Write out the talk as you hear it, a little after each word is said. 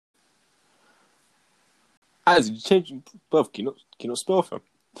As you change, bruv, can you not spell fam?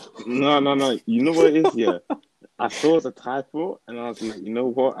 No. You know what it is? Yeah. I saw it was a typo, and I was like, you know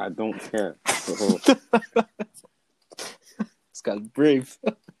what? I don't care. So, This guy's brave.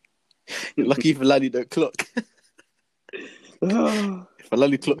 You're lucky if Alani don't clock. If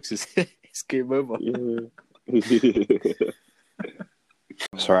Alani clocks, it's game over. yeah.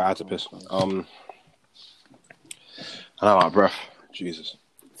 Sorry, I had to piss. I know my breath. Jesus.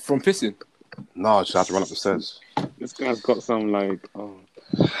 From pissing? No, I just had to run up the stairs. This guy's got some like,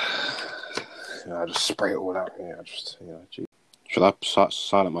 I just spray it all out. Geez. Should I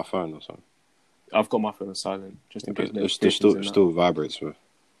silent my phone or something? I've got my phone on silent, just in case. It still vibrates. With.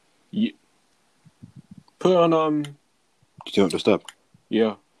 Yeah. Put it on, Did you not disturb?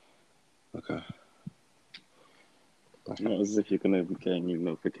 Yeah. Okay. not as if you're gonna be getting any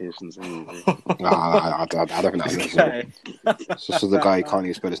notifications anyway. I don't think that's necessary. This is the guy who can't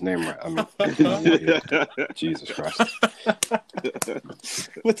even spell his name right. I mean, Jesus Christ.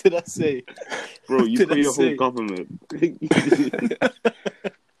 What did I say? Bro, you put your whole government.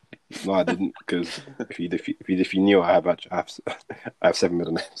 No, I didn't, because if you knew, I have 7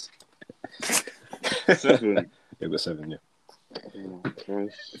 middle names. 7. Yeah, I've got 7. Yeah. Oh,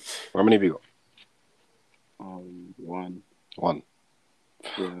 gosh. How many have you got? 1. 1.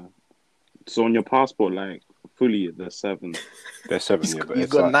 Yeah. So on your passport, like fully, there's 7. There's 7. Yeah, but You've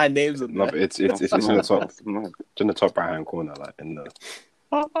it's got like, 9 names on no, there. but it's in the top. It's in the top right hand corner, like in the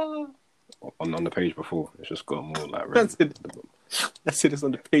on the page before. It's just got more like. That's it. It's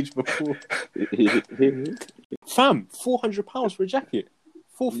on the page before. Fam, £400 for a jacket.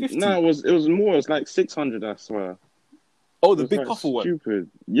 $450. No, it was more. It was like 600. I swear. Oh, the It was big like coffer one. Stupid.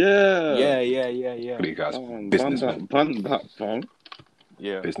 Yeah. Yeah. What are you guys? Businessmen. Bun that, fam.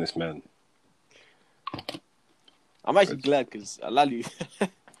 Yeah. Businessmen. I'm actually glad because Alali.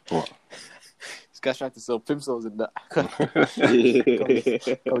 What? This guy's trying to sell pimsos and that. Can't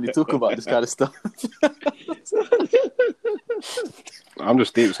really talk about this kind of stuff. I'm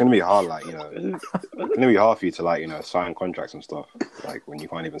just deep. It's gonna be hard, like it's gonna be hard for you to like sign contracts and stuff, like when you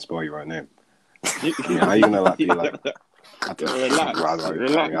can't even spell your own name. How you gonna like be like? Relax. I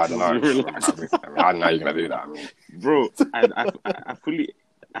don't know. Relax. I don't know how you're gonna do that. I mean, Bro, I fully.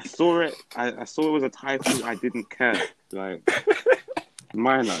 I saw it. I saw it was a typo. I didn't care. Like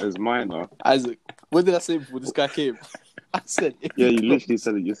minor is minor. Isaac, what did I say before this guy came? I said, Yeah, you literally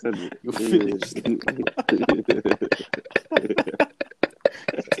said it. You said it. You're finished.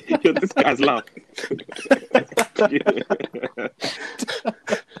 Yo, this guy's laughing.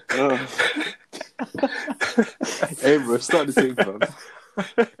 Hey, bro, start the thing, bro.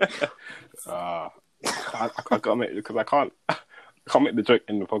 I gotta make it because I can't make the joke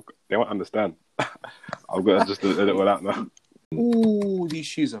in the podcast. They won't understand. I've got to just let it all out now. Ooh, these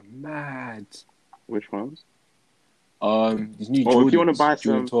shoes are mad. Which ones? These new Oh, Jordans, if you want to buy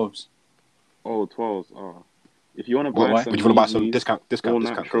Jordan some 12s. Oh, 12s. Oh. If you want to buy some, Would you want to buy some Yeezys, discount? all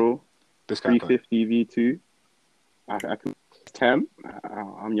natural, 350 V2. I can 10.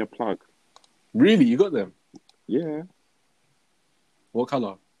 I'm your plug. Really, you got them? Yeah. What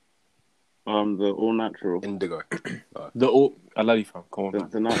color? The all natural. Indigo. The all Alali, fam. Come on, The, fam.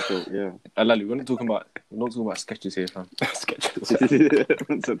 the natural, yeah. Alali, we're not talking about sketches here, fam. Sketches.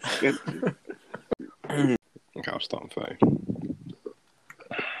 Okay, I'll start on 30.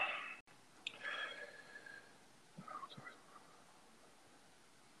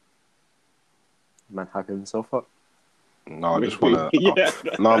 Man, hyping himself up. No, I just want to. Yeah.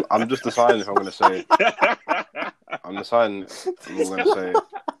 No, I'm just deciding if I'm going to say. I'm deciding if I'm going to say.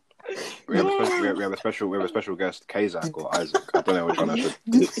 We have a special guest, Kazak or Isaac. I don't know which one I should.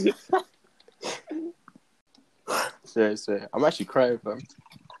 Sorry. I'm actually crying, fam.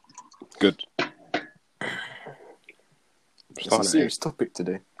 Good. It's a serious topic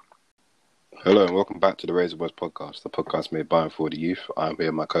today. Hello and welcome back to the Razor Boys podcast, the podcast made by and for the youth. I'm here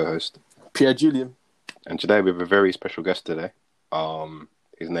with my co-host, Pierre Julian. and today we have a very special guest today.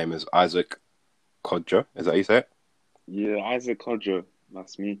 His name is Isaac Codjoe. Is that how you say it? Yeah, Isaac Codjoe.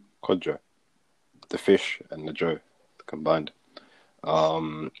 That's me. Codjoe. The fish and the Joe combined.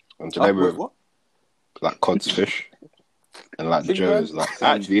 And today we're what? like Cod's fish. And like Big Joe man. is like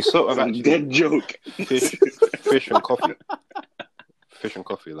actually sort of Some actually dead joke. fish and coffee. Fish and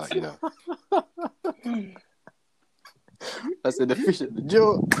coffee, like I said the fish and the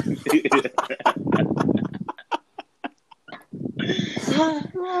Joe.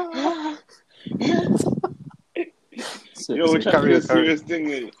 Yo, we're trying to do a serious thing,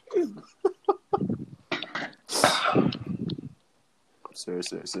 mate. Sorry.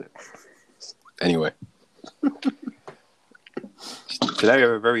 Anyway. Today we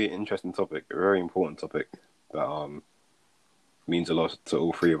have a very interesting topic, a very important topic. that means a lot to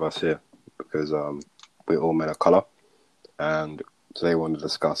all three of us here because we're all men of color, and today we want to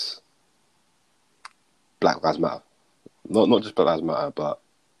discuss Black Lives Matter. Not just Black Lives Matter, but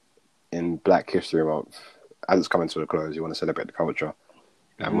in Black History Month, as it's coming to a close, you want to celebrate the culture.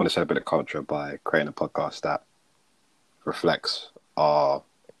 And we want to celebrate the culture by creating a podcast that reflects our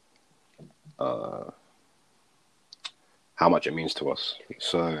how much it means to us.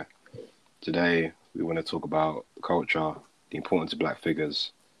 So today we want to talk about culture, the importance of Black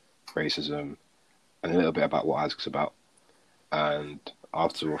figures, racism, and a little bit about what Isaac's about. And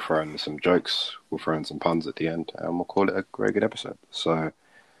after we'll throw in some jokes, we'll throw in some puns at the end, and we'll call it a very good episode. So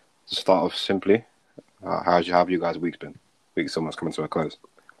to start off simply, how have you guys' weeks been? Week's almost coming to a close.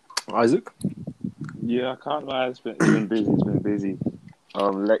 Isaac? Yeah, I can't lie. It's been busy. It's been busy.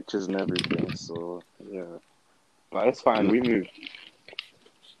 Lectures and everything. So yeah, but it's fine. We move.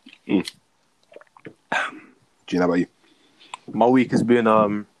 Do you know about you? My week has been,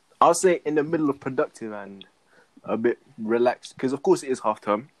 I'll say, in the middle of productive and a bit relaxed. Because, of course, it is half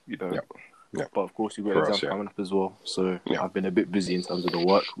term, you know. Yeah. But, of course, you've got For exams us, yeah. coming up as well. So Yeah. I've been a bit busy in terms of the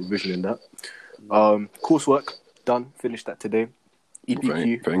work, revision and that. Coursework, done. Finished that today.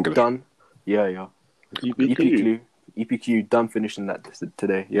 EPQ, For English. done. Yeah. EPQ, done finishing that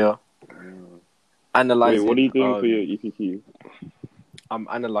today, yeah. Analyzing. Wait, what are you doing for your EPQ? I'm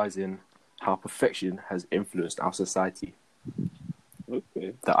analysing how perfection has influenced our society.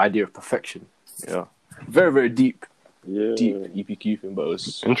 Okay. The idea of perfection. Yeah. Very, very deep Yeah. EPQ thing, but it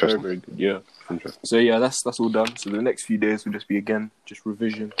was Interesting. very, very good. Yeah. Interesting. So yeah, that's all done. So the next few days will just be just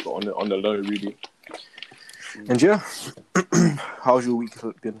revision, but on the low really. And yeah, how's your week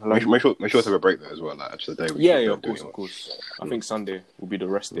been? Make sure to have a break there as well. Like actually, the day we Yeah, don't do of it course. I think Sunday will be the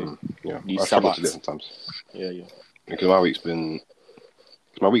rest day. Yeah, These I struggle to do it Sabbats. sometimes Yeah. because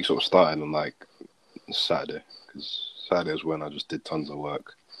my week sort of started on like Saturday because Saturday is when I just did tons of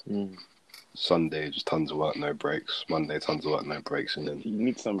work. Sunday just tons of work, no breaks. Monday tons of work, no breaks, and then You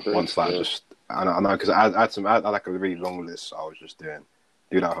need some breaks. once that I know because I had like a really long list. I was just doing.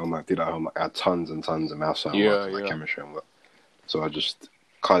 Do that homework. I had tons and tons of math science work, like chemistry and work. So I just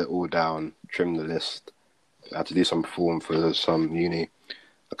cut it all down, trimmed the list. I had to do some form for some uni,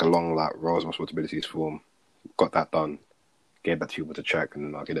 like a long like roles and responsibilities form. Got that done. Gave that to people to check, and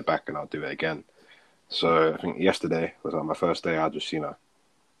then I'll get it back and I'll do it again. So I think yesterday was like my first day. I just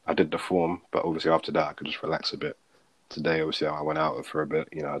I did the form, but obviously after that I could just relax a bit. Today obviously I went out for a bit.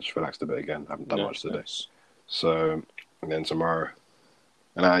 I just relaxed a bit again. I haven't done much today. Nice. So and then tomorrow.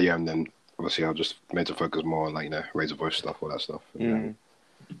 And then obviously I've just made to focus more on raise a voice stuff, all that stuff. And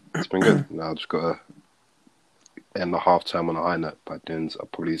it's been good. Now I've just got to end the half term on a high note by doing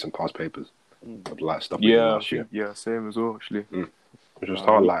probably some past papers of like stuff we did last year. Yeah, same as well actually. Which was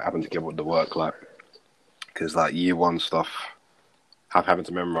hard, having to give up the work, because year one stuff, having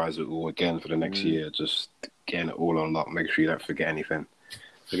to memorize it all again for the next year, just getting it all on lock, make sure you don't forget anything.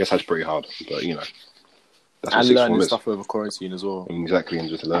 I guess that's pretty hard, but that's And what learning stuff over quarantine as well. Exactly, and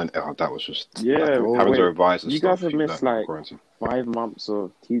just learn. That was just having to revise. You guys have missed 5 months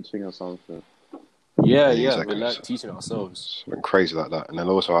of teaching or something. Yeah, exactly. we learned teaching ourselves. It's been crazy like that, and then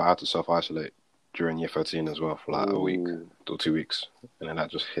also I had to self-isolate during year 13 as well for a week or 2 weeks, and then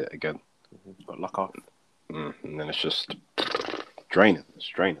that just hit again. Got luck off. And then it's just draining. It's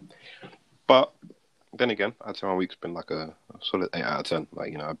draining. But then again, I'd say my week's been like a solid 8 out of 10.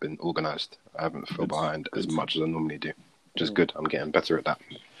 I've been organised. I haven't fell behind as much as I normally do, which is good. I'm getting better at that.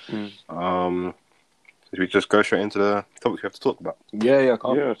 Should we just go straight into the topics we have to talk about? Yeah,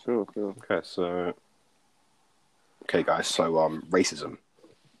 calm. Yeah, sure. Okay, guys. So, racism.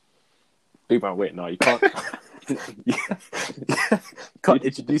 Big man, wait, no, you can't. You can't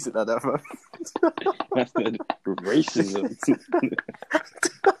introduce it like that, bro. That's the racism.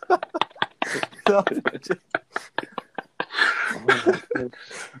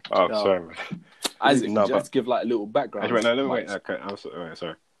 Sorry, man. Isaac, you have to give a little background. Wait, okay, I'm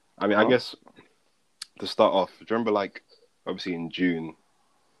sorry. I mean, I guess to start off, do you remember obviously in June,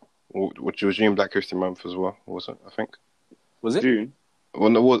 which was June Black History Month as well, wasn't it? I think. Was it? June?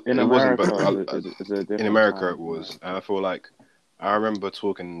 Well, it wasn't, but in America it was, and I feel like I remember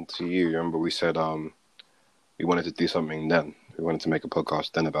talking to you. Remember we said we wanted to do something then. We wanted to make a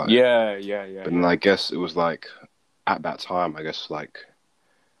podcast then about it. Yeah. But then I guess it was at that time, I guess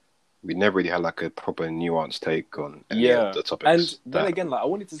we never really had a proper nuanced take on any of the topics. And then again, I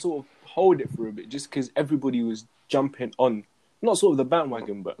wanted to sort of hold it for a bit, just because everybody was jumping on, not sort of the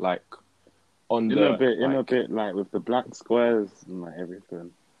bandwagon, but on in a bit with the black squares and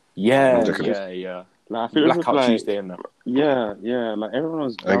everything. Yeah. I feel Blackout Tuesday and that. Yeah. Everyone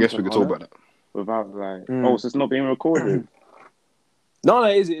was. I guess we could talk about that. without like. Oh, so it's not being recorded. No,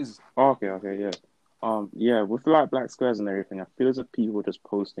 it is. Oh, okay, yeah. Yeah, with like black squares and everything, I feel as if people are just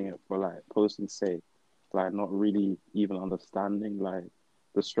posting it for like posting's sake, like not really even understanding like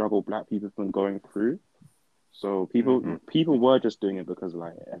the struggle black people have been going through. So people were just doing it because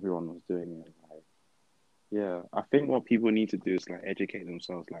like everyone was doing it. Like, yeah, I think what people need to do is like educate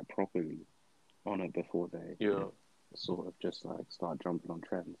themselves like properly on it before they sort of just like start jumping on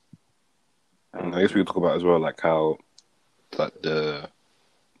trends. I guess we could talk about as well like how like a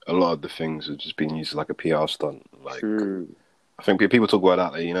lot of the things have just been used as like a PR stunt. Like, true. I think people talk about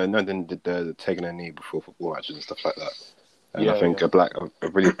that, like, you know, then they're taking a knee before football matches and stuff like that. And I think a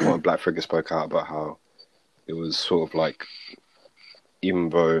really important black figure spoke out about how it was sort of like, even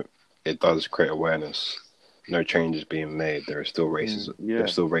though it does create awareness, no change is being made. There are still races.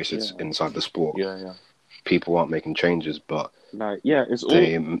 There's still races inside the sport. Yeah. People aren't making changes, but like it's all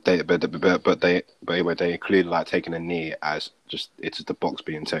they include like taking a knee as just it's the box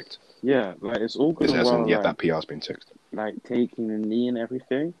being ticked. Yeah, like it's all good and well. Like, that PR's been ticked. Like taking a knee and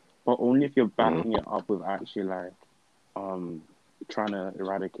everything, but only if you're backing it up with actually like trying to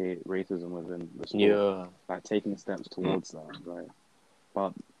eradicate racism within the sport. Yeah. Like taking steps towards that, right?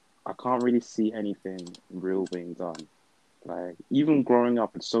 But I can't really see anything real being done. Like even growing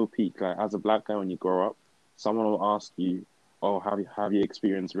up, it's so peak. Like as a black guy, when you grow up, someone will ask you, "Oh, have you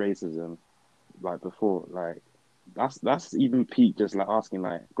experienced racism like before?" Like that's even peak. Just like asking,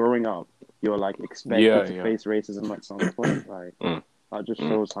 like growing up, you're like expected to face racism at some point. Like that just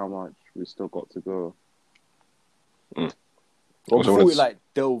shows how much we still got to go. Well, before we like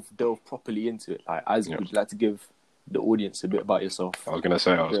delve properly into it, like Isaac, would you like to give the audience a bit about yourself? I was gonna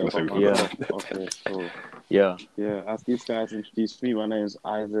say Okay, so yeah. As these guys introduced me, my name is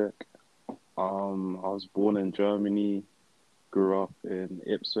Isaac. I was born in Germany, grew up in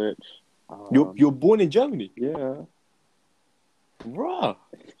Ipswich. You're born in Germany? Yeah. Bruh.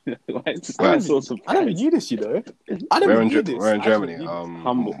 I never knew this, you know. I never knew this. We're in Germany.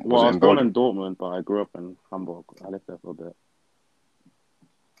 Hamburg. Well, I was born in Dortmund, but I grew up in Hamburg. I lived there for a bit.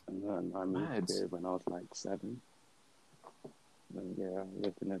 And then I moved here when I was like 7. And I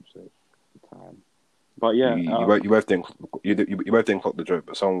lived in Ipswich at the time. But yeah, you both didn't clock the joke,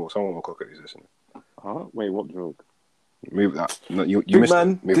 but someone will clock it. Who's listening? Huh? Wait, what joke? Move that. No, you Big missed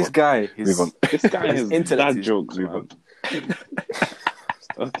man. it. This guy. Move on. This guy has dad jokes, man.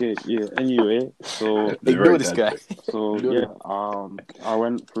 Okay, yeah. Anyway, so ignore this guy. So I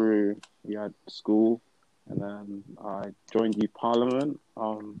went through school, and then I joined youth parliament,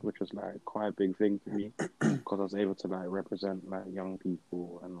 which was like quite a big thing for me because I was able to like represent like young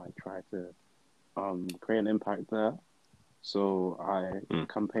people and like try to create an impact there. So I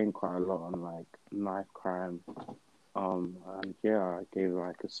campaigned quite a lot on like knife crime, and I gave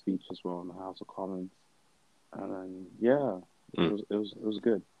like a speech as well in the House of Commons, and then it was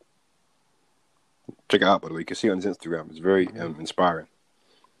good. Check it out, by the way. You can see it on his Instagram. It's very inspiring.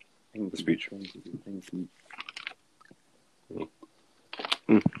 Thank the speech. Thank you.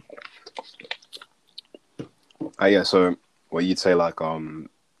 Yeah. So, what you'd say, like,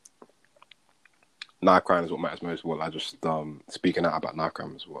 knife crime is what matters most. What, like, just speaking out about knife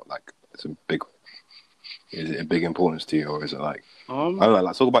crime is what, like, it's a big. Is it a big importance to you, or is it like I don't know?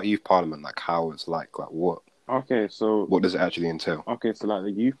 Like, talk about youth parliament, like how it's like what. Okay, so what does it actually entail? Okay, so like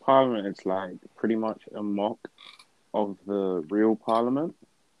the youth parliament, it's like pretty much a mock of the real parliament.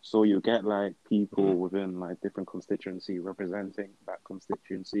 So you get like people within like different constituency representing that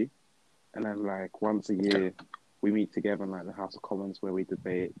constituency, and then like once a year we meet together in like the House of Commons where we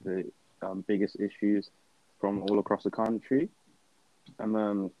debate the biggest issues from all across the country, and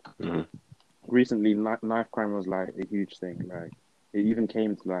then recently knife crime was like a huge thing. Like it even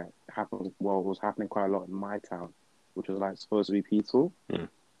came to like happen. Well, it was happening quite a lot in my town, which was like supposed to be peaceful,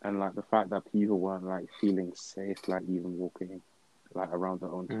 and like the fact that people weren't like feeling safe, like even walking like around their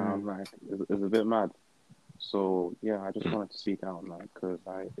own town, like is a bit mad. So yeah, I just wanted to speak out, like, because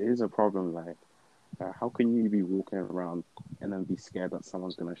like it is a problem. Like, how can you be walking around and then be scared that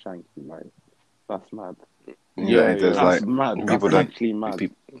someone's gonna shank you? Like, that's mad. There's that's like mad. People that's actually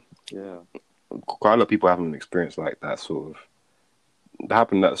mad. Quite a lot of people haven't experienced like that sort of. It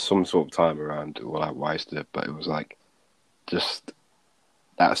happened at some sort of time around, or like Weister, but it was like just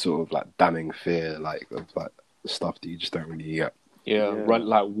that sort of like damning fear, like of like stuff that you just don't really get. Run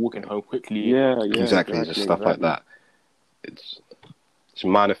like walking home quickly. Exactly, just stuff like that. It's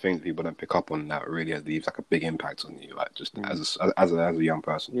minor things that people don't pick up on that really leaves like a big impact on you, like just as a young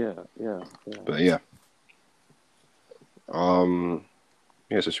person. But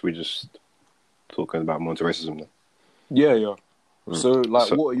so should we just talking about more into racism then? Yeah. So,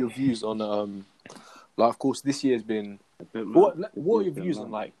 like, what are your views on like, of course, this year's been. What are your views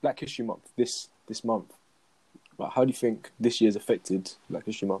on like Black History Month this month? Like, how do you think this year's affected Black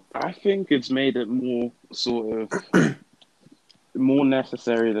History Month? I think it's made it more sort of more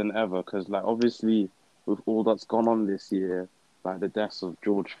necessary than ever because, like, obviously, with all that's gone on this year, like the deaths of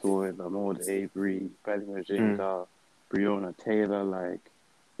George Floyd, Ahmaud Arbery, Benny Majinga, Breonna Taylor, like,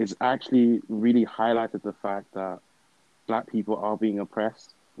 it's actually really highlighted the fact that Black people are being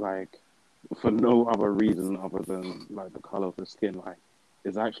oppressed, like, for no other reason other than, like, the color of the skin. Like,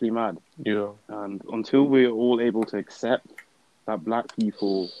 it's actually mad. Yeah. And until we're all able to accept that Black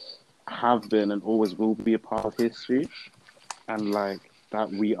people have been and always will be a part of history, and like that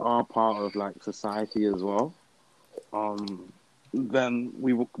we are part of like society as well, then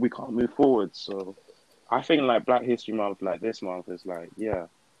we can't move forward. So I think like Black History Month, like this month, is like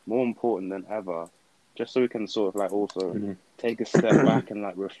more important than ever, just so we can sort of like also take a step back and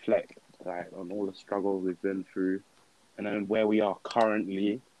like reflect like on all the struggles we've been through, and then where we are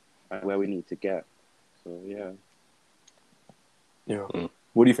currently and where we need to get. So yeah.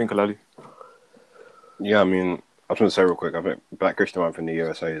 What do you think, Alali? Yeah, I mean, I was going to say real quick, I think Black Christian Month in the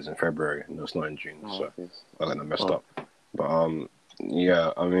USA is in February, and it's not in June, so I got that messed up. But,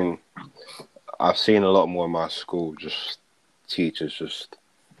 yeah, I mean, I've seen a lot more in my school, just teachers just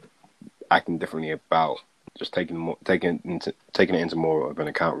acting differently about just taking it into more of an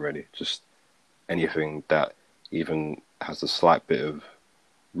account, really. Just anything that even has a slight bit of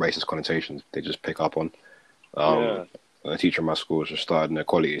racist connotations, they just pick up on. A teacher in my school just started an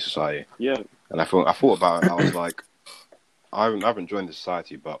equality society. Yeah. And I thought about it, I was like, I haven't joined the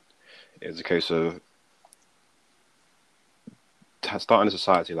society, but it's a case of starting a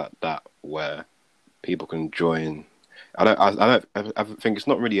society like that where people can join. I think it's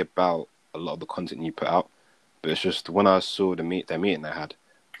not really about a lot of the content you put out, but it's just when I saw their meeting they had,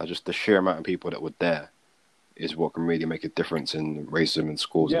 just the sheer amount of people that were there is what can really make a difference in racism in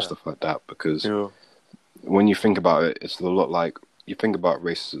schools and stuff like that. Because when you think about it, it's a lot like you think about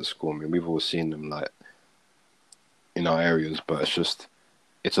racists at school. I mean, we've all seen them like in our areas, but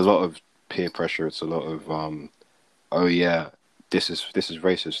it's a lot of peer pressure. It's a lot of oh yeah, this is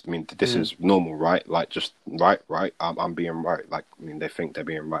racist. I mean, this is normal, right? Like just right. I'm being right. Like, I mean, they think they're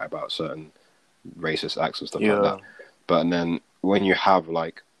being right about certain racist acts and stuff like that. But and then when you have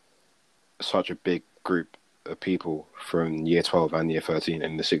like such a big group of people from year 12 and year 13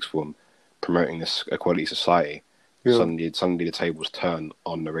 in the sixth form promoting this equality society, suddenly the tables turn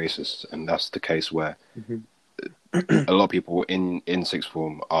on the racists, and that's the case where a lot of people in sixth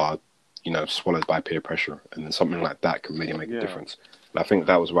form are, swallowed by peer pressure, and then something like that can really make a difference. And I think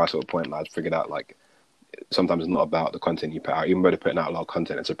that was where I sort of point that I figured out, like, sometimes it's not about the content you put out. Even though they're putting out a lot of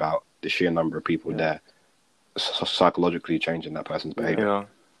content, it's about the sheer number of people there psychologically changing that person's behavior.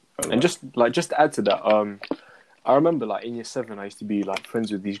 And just to add to that, I remember like in year 7, I used to be like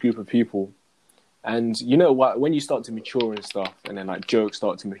friends with these group of people, and you know what? When you start to mature and stuff, and then like jokes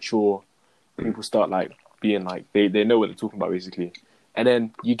start to mature, people start like being like they know what they're talking about basically, and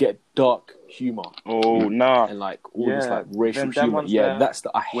then you get dark humor. Oh nah, and like all this like racial humor. Yeah, that's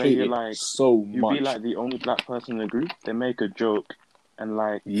I hate it like, so much. You be like the only black person in the group. They make a joke, and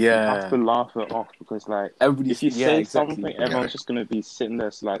like you have to laugh it off because like if you say something, everyone's just gonna be sitting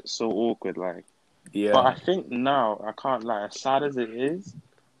there like so awkward. Like but I think now I can't lie. As sad as it is,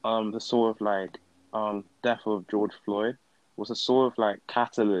 the sort of like death of George Floyd was a sort of like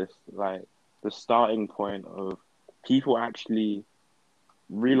catalyst, like the starting point of people actually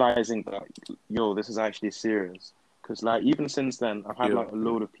realizing that this is actually serious. Because like even since then, I've had like a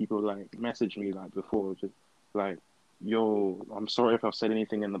load of people like message me like before, just like, I'm sorry if I've said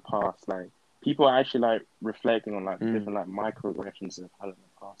anything in the past. Like people are actually like reflecting on like different like microaggressions they've had in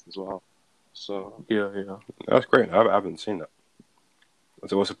the past as well. So that's great. I haven't seen that.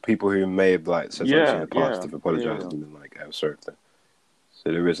 There was people who may have like said something in the past, have apologized and been like, "I'm sorry."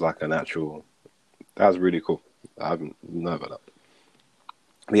 So there is like an actual. That's really cool. I haven't known about that.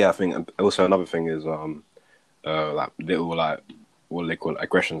 But yeah, I think also another thing is like little like what they call it,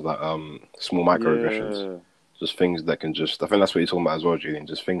 aggressions, like small microaggressions, just things that can just. I think that's what you're talking about as well, Julian.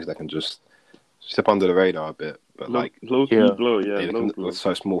 Just things that can just slip under the radar a bit, but like low key blow, they look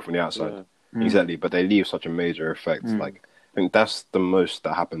so small from the outside. Exactly, but they leave such a major effect. Like I think that's the most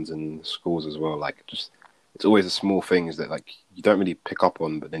that happens in schools as well. Like just it's always the small things that like you don't really pick up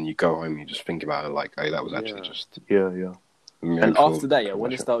on, but then you go home and you just think about it like, hey, that was actually just And after that,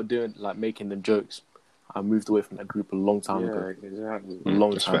 when they started doing like making the jokes, I moved away from that group a long time ago. Exactly. A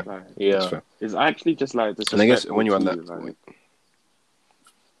long time. Like, it's actually just like this. And I guess when you're on that,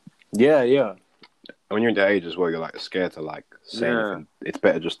 yeah. when you're in that age as well, you're like scared to like say anything. It's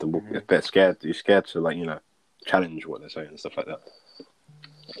better just to walk. It's better scared. You're scared to like challenge what they're saying and stuff like that.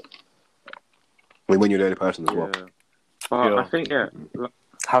 I mean, when you're the only person as well. But I think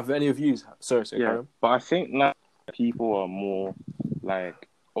Have any of you? Sorry, but I think like people are more like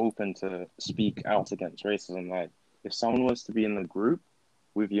open to speak out against racism. Like if someone was to be in a group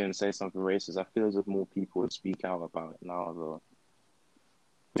with you and say something racist, I feel as if more people would speak out about it now. Though.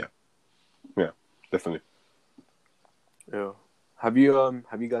 Yeah, definitely. Yeah. Have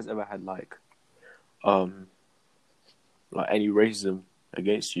you guys ever had like any racism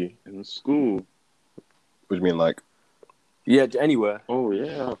against you in school? What do you mean, like? Yeah, anywhere. Oh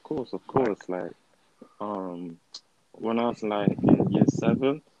yeah, of course. Like, when I was like in year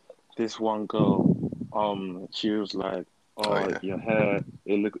 7, this one girl, she was like, your hair,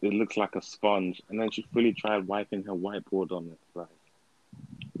 it looks like a sponge, and then she fully tried wiping her whiteboard on it. Like,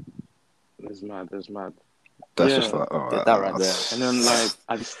 it's mad. That's just like, that right there. And then like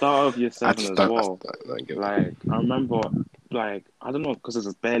at the start of year 7 as well, like I remember, like I don't know, because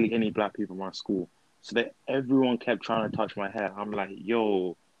there's barely any black people in my school, so everyone kept trying to touch my hair. I'm like,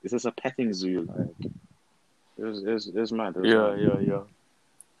 yo, is this a petting zoo? Like, it was mad. Yeah.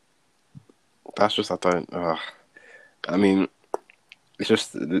 That's just I mean, it's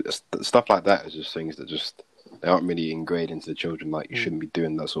just stuff like that is just things that just they aren't really ingrained into the children. Like you shouldn't be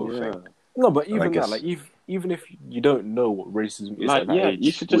doing that sort of thing. No, but even that, like, even if you don't know what racism is like, at that age,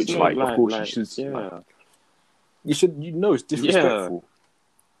 you should just which, know, like, like, of course, like, you should, it's disrespectful,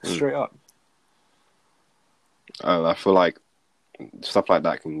 straight up. I feel like stuff like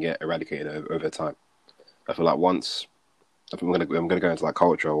that can get eradicated over time. I feel like I'm gonna go into like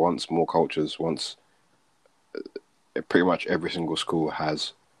culture. Once pretty much every single school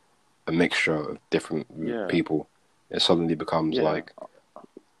has a mixture of different people, it suddenly becomes like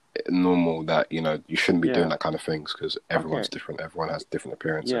normal that you shouldn't be doing that kind of things because everyone's different. Everyone has different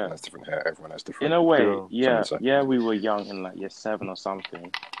appearance. Everyone has different hair. Everyone has different. In a way, we were young in like year 7 or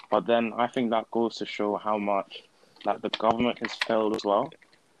something, but then I think that goes to show how much like the government has failed as well,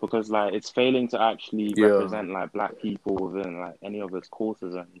 because like it's failing to actually represent like black people within like any of its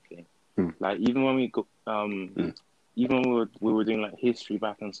courses or anything. Like even when we go, even when we were doing like history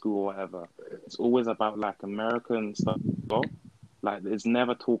back in school or whatever, it's always about like American stuff as well. Like it's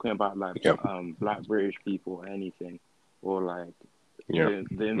never talking about like black British people or anything, or like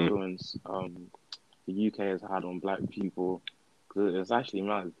the influence the UK has had on black people. Cause it's actually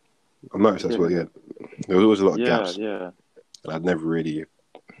mad. I've noticed that's what there was always a lot of gaps. Yeah. And I'd never really.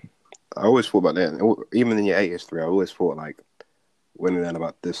 I always thought about that. Even in year 8 history, I always thought like when we learn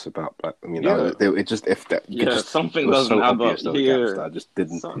about this about black. I mean, it just if that something it was doesn't so add obvious up. the gaps that I just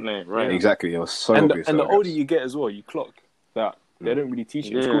didn't. Something, right? Exactly, it was so obvious. And the older you get as well, you clock that they don't really teach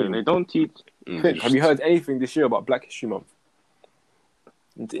it in school anymore. They don't teach. Have you heard anything this year about Black History Month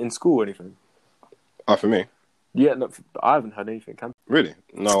in school or anything? Oh, for me. Yeah, no, I haven't heard anything. Really?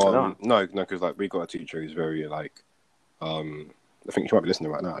 No, because like we got a teacher who's very like, I think she might be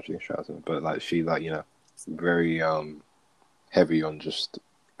listening right now. Actually, shout out to her. But like she like very heavy on just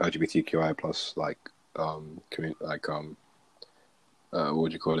LGBTQI plus like what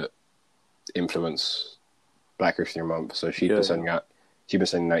would you call it? Influence Black History Month. So she's been sending out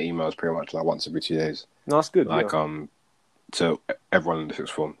emails pretty much like once every 2 days. No, that's good. Like to everyone in the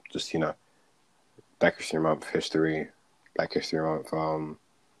sixth form, just Black History Month history, Black History Month,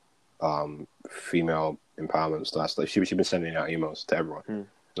 female empowerment stuff. Like she's been sending out emails to everyone.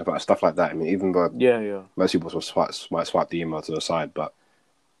 Stuff like that. I mean, even though most people might swipe the email to the side, but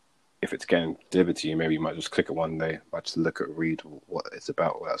if it's getting delivered to you, maybe you might just click it one day, might just read what it's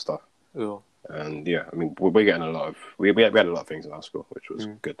about, all that stuff. Yeah. And I mean, we're getting a lot of we had a lot of things in our school, which was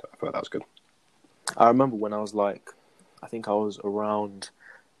good. I thought that was good. I remember when I was like, I think I was around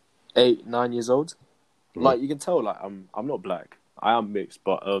 8, 9 years old. Like you can tell, like I'm not black. I am mixed,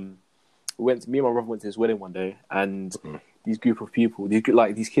 but me and my brother went to his wedding one day, and these group of people,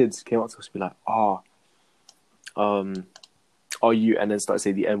 these kids came up to us and be like, are you? And then start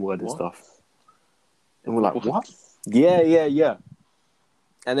saying the N word and stuff. And we're like, what? Yeah.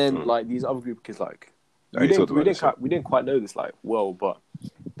 And then like these other group of kids, like we didn't quite know this like well, but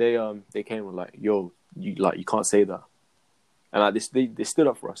they came and were like, yo, you can't say that. And like they stood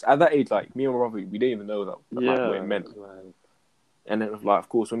up for us. At that age, like me and my brother, we didn't even know that like, what it meant. And then like of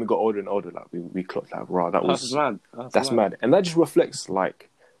course when we got older and older, like we clocked like, wow, that's mad. That's mad. And that just reflects like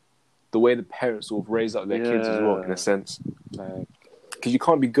the way the parents sort of raise up their kids as well, in a sense. Like, because you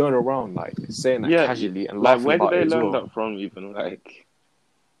can't be going around like saying that casually and laughing like, about it as well. Where did they learn that from? Even like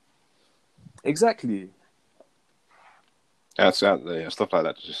exactly. Yeah, stuff like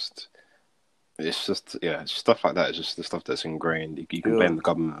that. Just it's just it's stuff like that. It's just the stuff that's ingrained. You can blame the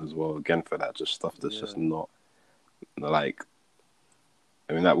government as well again for that. Just stuff that's just not like.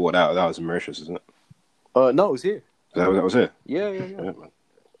 I mean that was in Mauritius, isn't it? No, it was here. That was it. Yeah, man.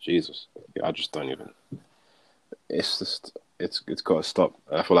 Jesus, I just don't even. It's just it's got to stop.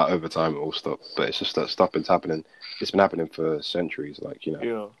 I feel like over time it will stop, but it's just that stuff is happening. It's been happening for centuries, like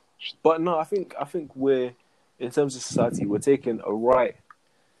Yeah, but no, I think we're in terms of society, we're taking the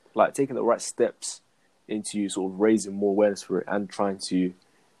right steps into sort of raising more awareness for it and trying to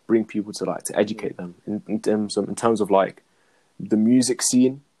bring people to educate them in terms of like the music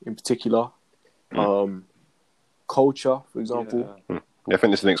scene in particular, culture, for example. I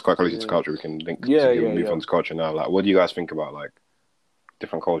think this links quite closely to culture. We can move on to culture now. Like, what do you guys think about like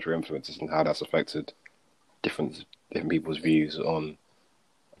different cultural influences and how that's affected different people's views on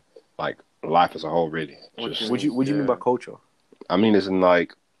like life as a whole? Really, what do you mean by culture? I mean, as in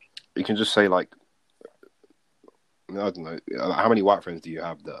like you can just say like I don't know how many white friends do you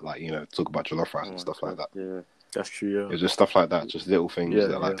have that like talk about jollof rice and stuff like that. Yeah. That's true, yeah. It's just stuff like that, just little things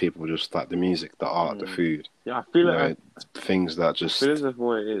that like people just like the music, the art, the food. Yeah, I feel like things that just. I feel as if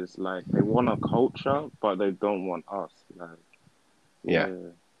what it is, like they want a culture, but they don't want us. Like, yeah,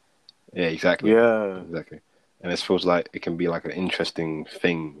 exactly. Yeah, exactly. And it feels like it can be like an interesting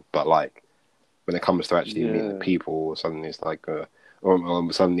thing, but like when it comes to actually meeting people, suddenly it's like,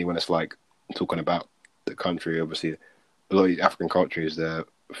 or suddenly when it's like talking about the country, obviously a lot of these African countries, they're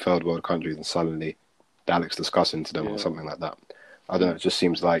third world countries, and suddenly Alex discussing to them or something like that. I don't know. It just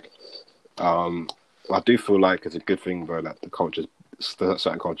seems like I do feel like it's a good thing, though, that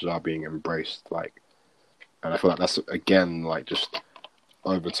certain cultures are being embraced. Like, and I feel like that's again like just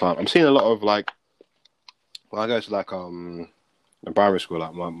over time. I'm seeing a lot of like when I go to like in primary school,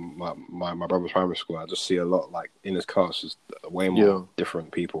 like my brother's primary school. I just see a lot like in his class is way more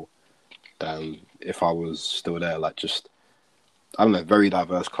different people than if I was still there. Like just. I don't know, very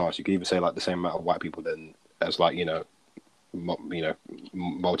diverse class. You could even say like the same amount of white people as like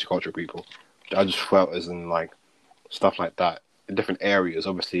multicultural people. I just felt as in like stuff like that in different areas.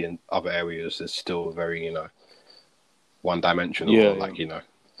 Obviously, in other areas, it's still very one-dimensional.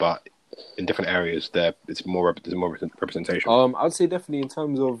 But in different areas, there's more representation. I'd say definitely in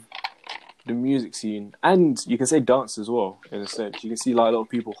terms of the music scene, and you can say dance as well. In a sense, you can see like a lot of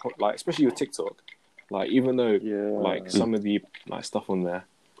people like, especially with TikTok. Like, even though, like, some of the, like, stuff on there,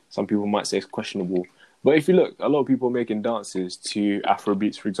 some people might say it's questionable. But if you look, a lot of people are making dances to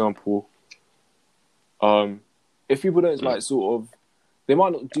Afrobeats, for example. If people don't, like, sort of... They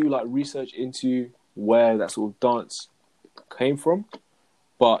might not do, like, research into where that sort of dance came from.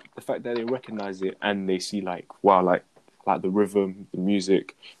 But the fact that they recognize it and they see, like, wow, like the rhythm, the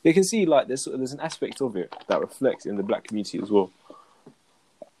music... They can see, like, there's an aspect of it that reflects in the black community as well.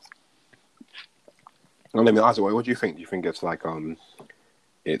 Well, let me ask you, what do you think? Do you think it's like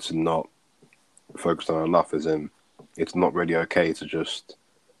it's not focused on enough, as in it's not really okay to just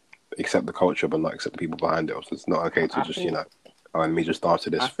accept the culture but not accept the people behind it, or so it's not okay to let me just dance to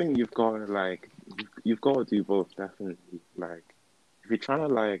this? I think you've got to like you've got to do both, definitely. Like if you're trying to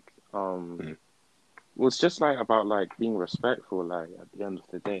like well, it's just like about like being respectful. Like at the end of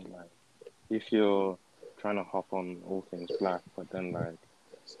the day, like if you're trying to hop on all things black, but then like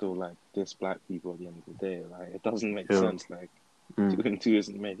still like diss black people at the end of the day, like it doesn't make sense. Like 2 and 2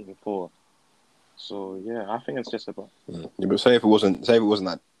 isn't making 4. So yeah, I think it's just about. Yeah, but say if it wasn't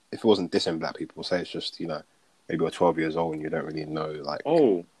dissing black people, say it's just maybe you're 12 years old and you don't really know like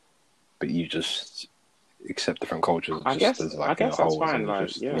but you just accept different cultures. I guess that's fine.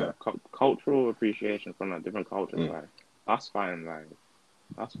 Like cultural appreciation from like different cultures, like that's fine. Like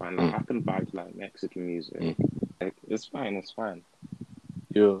that's fine. Like I can vibe like Mexican music. Like it's fine.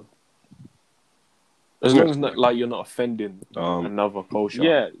 Yeah. As long as like you're not offending another culture.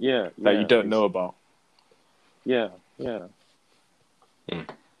 That you don't know about. Yeah. Yeah.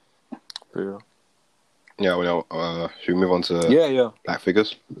 Yeah, should we move on to black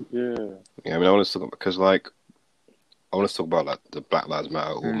figures? Yeah. I mean, I want to talk because like I want to talk about like the Black Lives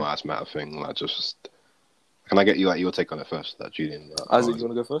Matter, All Lives Matter thing. Like, just can I get you your take on it first, Julian? Isaac, you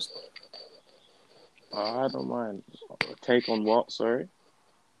want to go first? I don't mind. Take on what? Sorry.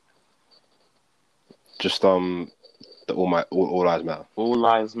 Just the all lives matter. All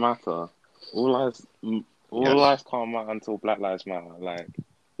lives matter. All lives can't matter until Black Lives Matter. Like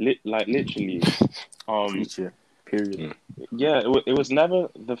literally. Period. Yeah, it was never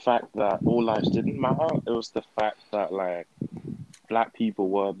the fact that all lives didn't matter. It was the fact that like black people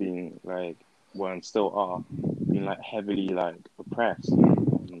were and still are being like heavily like oppressed.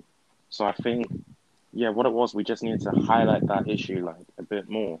 So I think, what it was, we just needed to highlight that issue like a bit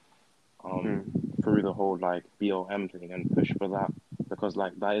more. through the whole like BLM thing and push for that, because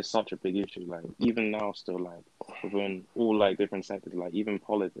like that is such a big issue. Like even now, still like within all like different sectors, like even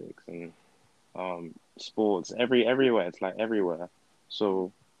politics and sports, everywhere. It's like everywhere.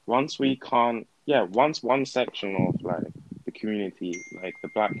 So once we can't, once one section of like the community, like the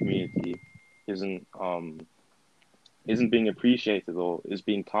black community, isn't being appreciated or is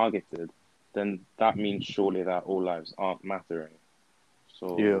being targeted, then that means surely that all lives aren't mattering.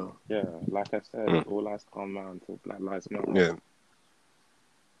 So like I said, all lives can't matter until Black Lives Matter. Yeah.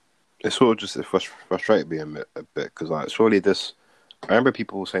 It's sort of just it frustrated me a bit because like surely this. I remember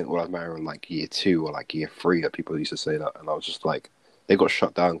people saying all lives matter in like year 2 or like year 3 that people used to say that, and I was just like, they got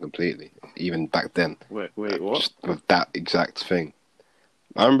shut down completely even back then. Wait, what? Just with that exact thing.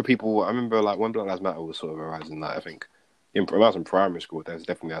 I remember like when Black Lives Matter was sort of arising, like I think when I was in primary school, there's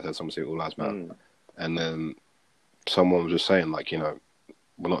definitely I heard someone say all lives matter, and then someone was just saying like, you know,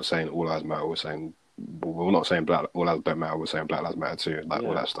 we're not saying all lives matter, we're not saying all lives matter, we're saying Black Lives Matter too, like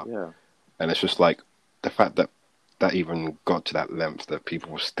all that stuff. Yeah. And it's just like the fact that even got to that length that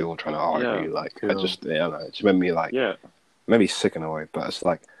people were still trying to argue. Like I just, I don't know, it just made me like, made me sick in a way. But it's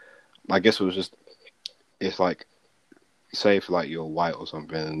like, I guess it was just, it's like, say if like you're white or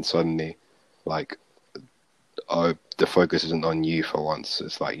something, and suddenly, like, oh, the focus isn't on you for once.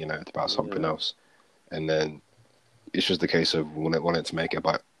 It's like, you know, it's about something else, and then it's just a case of wanting to make it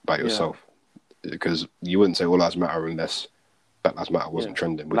about yourself, because you wouldn't say all lives matter unless Black Lives Matter wasn't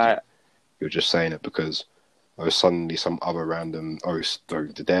trending. Would you? You're just saying it because suddenly some other random they're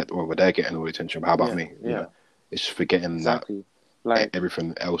getting all the attention. How about me? You know, it's just forgetting that like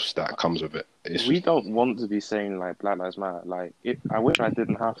everything else that comes with it. We don't want to be saying like Black Lives Matter. Like I wish I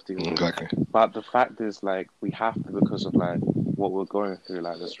didn't have to. Exactly. But the fact is, like, we have to because of like what we're going through,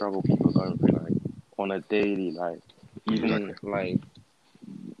 like the struggle people are going through, like on a daily, like even like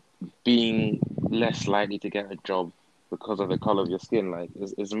being less likely to get a job because of the color of your skin. Like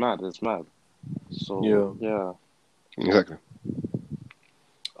it's mad. It's mad. So yeah. Exactly.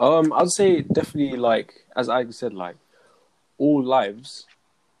 I'd say definitely, like as I said, like all lives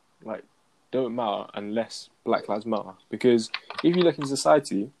like don't matter unless Black Lives Matter. Because if you look in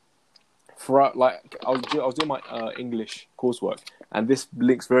society, throughout, like I was doing my English coursework, and this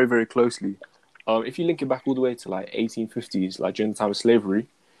links very, very closely. If you link it back all the way to like 1850s, like during the time of slavery,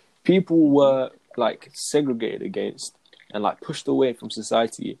 people were like segregated against and like pushed away from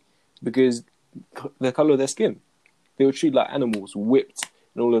society because the color of their skin. They were treated like animals, whipped,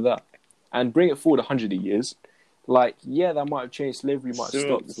 and all of that. And bring it forward 100 years, like that might have changed. Slavery might have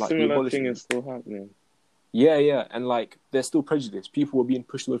stopped. Like the similar thing is still happening. Yeah, and like there's still prejudice. People were being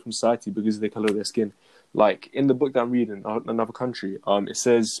pushed away from society because of the color of their skin. Like in the book that I'm reading, Another Country, it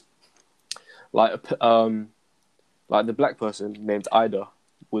says like the black person named Ida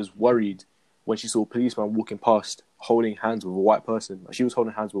was worried when she saw a policeman walking past holding hands with a white person. She was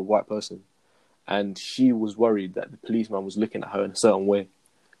holding hands with a white person, and she was worried that the policeman was looking at her in a certain way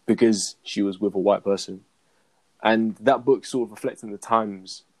because she was with a white person. And that book sort of reflecting the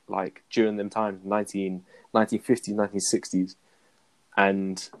times, like during them times, 1950s, 1960s,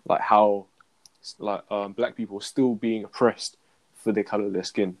 and like how like black people were still being oppressed for the color of their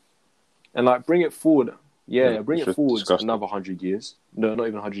skin. And like bring it forward, bring it forward another 100 years. No, not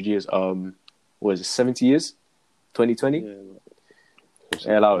even 100 years. What is it? 70 years? 2020.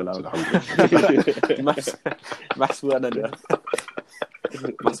 Yeah, loud. Maths went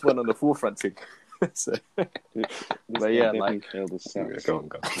on the forefront thing. So, but yeah, like, go on.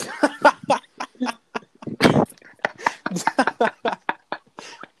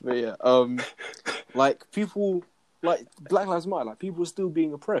 But yeah, like people, like Black Lives Matter, like people are still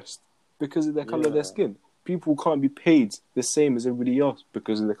being oppressed because of the color of their skin. People can't be paid the same as everybody else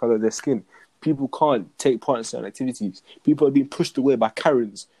because of the color of their skin. People can't take part in certain activities. People are being pushed away by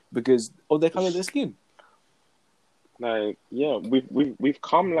Karens because of the color of their skin. Like, we've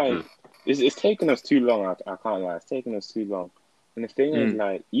come like it's taken us too long. I can't lie, it's taken us too long. And the thing is,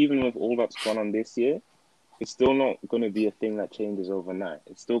 like, even with all that's gone on this year, it's still not going to be a thing that changes overnight.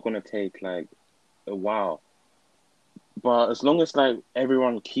 It's still going to take like a while. But as long as like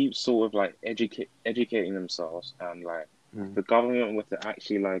everyone keeps sort of like educating themselves, and like the government with to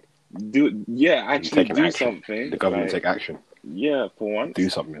actually like do something. The government like, take action. Yeah, for once. Do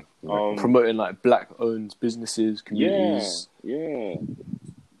something. Promoting like black-owned businesses, communities. Yeah.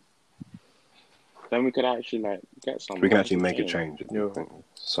 Then we could actually like get something. We can actually make a change.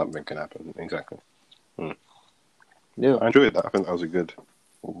 Something can happen. Exactly. Yeah, I enjoyed that. I think that was a good,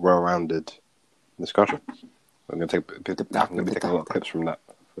 well-rounded discussion. I'm gonna take a lot of clips from that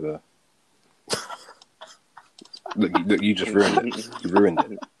for the. Look, you just ruined it. You ruined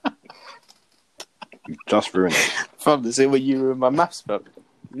it. You just ruined it. Fam, the same way you ruined my maths, fam.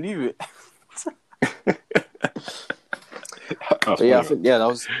 Leave it. But yeah, I think that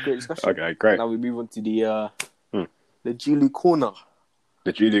was a great discussion. Okay, great. Now we move on to the Julie corner.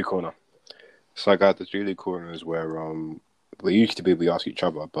 The Julie corner. So, guys, the Julie corner is where we used to be we ask each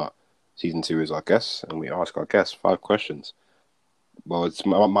other, but season 2 is our guests, and we ask our guests 5 questions. Well, it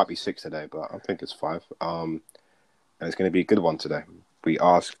might be 6 today, but I think it's 5. And it's going to be a good one today. We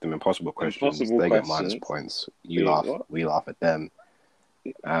ask them impossible questions. They get minus points. You laugh. What? We laugh at them.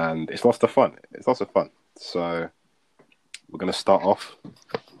 And it's lots of fun. So we're going to start off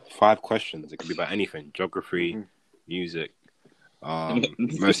 5 questions. It could be about anything. Geography, music,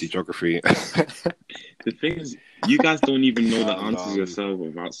 mostly geography. The thing is, you guys don't even know the answers yourself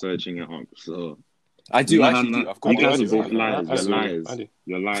without searching it up. So I do. Actually, do. You guys are both liars.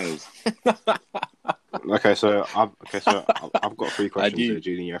 You're liars. Okay, so I've got 3 questions here.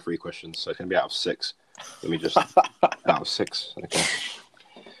 Julian, you have 3 questions, so it's gonna be out of 6. Let me just out of 6. Okay.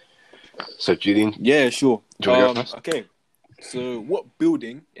 So Julian, yeah, sure. Do you want to go first? Okay. So, what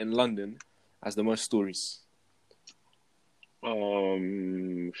building in London has the most stories?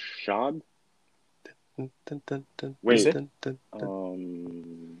 Shard. Wait.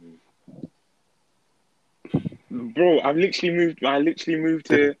 Bro, I literally moved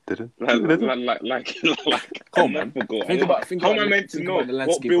here. Like. Come on, think about. How am I meant to know the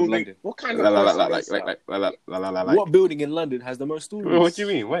landscape what of London? What kind of person is that? What building in London has the most stories? What do you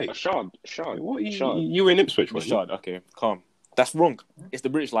mean? Wait, Shard. What you in Ipswich? The Shard. Okay, calm. That's wrong. It's the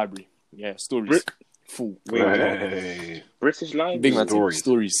British Library. Yeah, stories. Full. Wait. British Library. Big man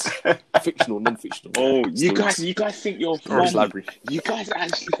stories. Fictional, non-fictional. Oh, you guys think you're funny. British Library. You guys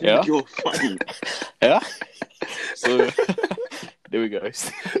actually think you're funny. Yeah. So there we go.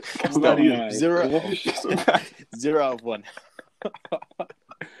 Zero out of 1.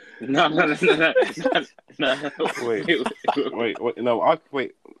 No. Wait. No, I've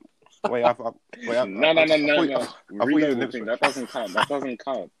no. That doesn't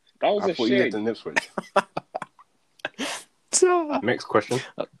count. That was I a thought you lived in Ipswich. Next question.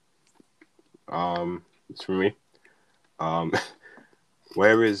 It's from me.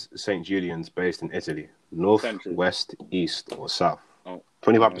 Where is St. Julian's based in Italy? North, Central. West, East, or South?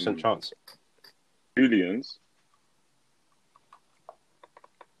 25% chance. Julian's.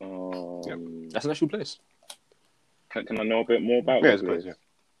 Yep. That's an actual place. Can I know a bit more about it's a place, yeah.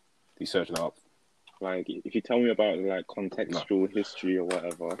 You searching it up. Like, if you tell me about like contextual history or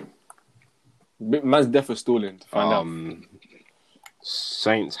whatever. Man's deaf for stalling to find out.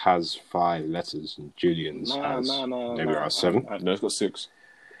 Saints has 5 letters and Julian's has maybe around 7. No, it's got 6.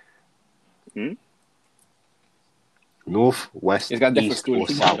 North, West, East, or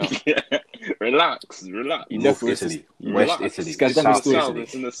South. Relax. North Italy, West Italy, South Italy.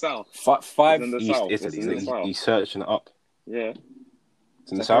 It's in the south. 5 in the East south. Italy. He's searching it up. Yeah.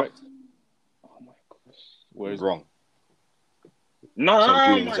 It's in the south. Correct? Oh my gosh. Where is Wrong. No, St.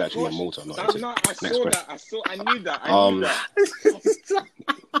 Julian's actually in Malta, not Italy. I knew that.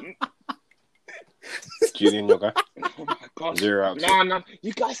 Julian, your guy. Oh my gosh. 0 out of 2. No.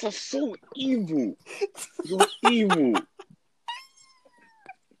 You guys are so evil. You're evil.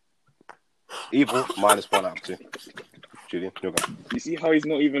 Evil, -1 out of 2. Julian, your guy. You see how he's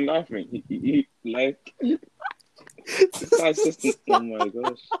not even laughing? He like... This guy's just... Oh my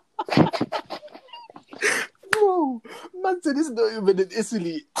gosh. Bro, man said it's not even in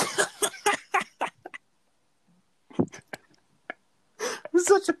Italy. With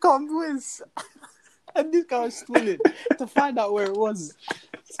such a calm voice. And this guy was stalling to find out where it was.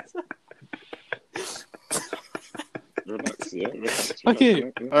 Relax, yeah? Relax.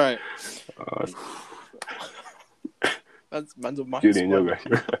 Okay, alright. Man's on my Julian, your guy.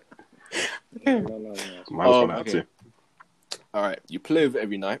 No. -1 out of 2. Alright, you play with it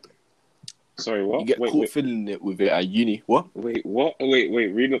every night. Sorry, what? You get caught fiddling it with it at uni. What? Wait, what? Wait,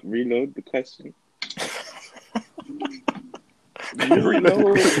 reload the question.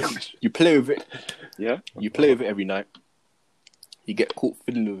 You play with it. Yeah? You play with it every night. You get caught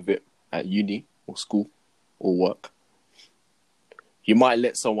fiddling with it at uni or school or work. You might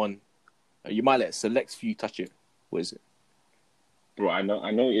let a select few touch it. What is it? Bro, I know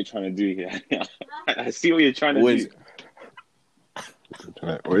what you're trying to do here. I see what you're trying to What do. is it?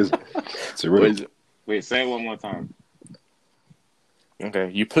 What is it? It's a What riddle. is it? Wait, say it one more time. Okay,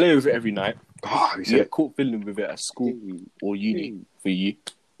 you play with it every night. Oh, you You said get it. caught fiddling with it at school or uni for you,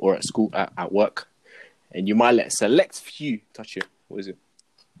 or at school at work, and you might let a select few touch it. What is it?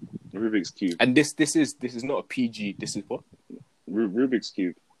 Rubik's Cube. And this is not a PG. This is what Rubik's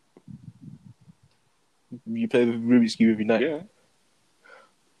Cube. you play with Rubik's Cube every night. Yeah.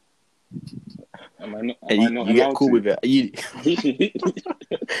 Am I not? And you get cool with it.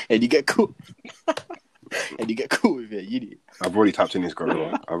 And you get cool. And you get cool with it. You. I've already tapped in his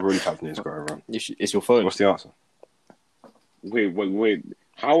go. It's your phone. What's the answer? Wait.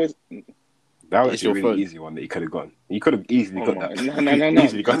 How is? That was a really easy one that you could have gotten. You could have easily got that. No.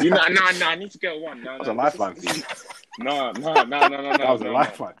 Easily got that. No, I need to get one. No, that was a lifeline for you. No. That was a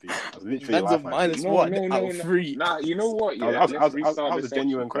lifeline for you. That was literally a lifeline. -1 out of 3. Nah, you know what? Yeah, that was a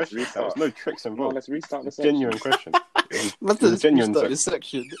genuine question. There was no tricks involved. No, let's restart the section. Genuine question. It was a genuine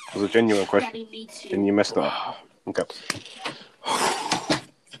section. It was a genuine question. And you messed it up. Okay.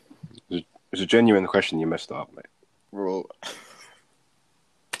 It was a genuine question. You messed it up, mate. Bro.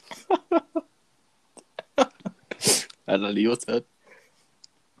 And your turn.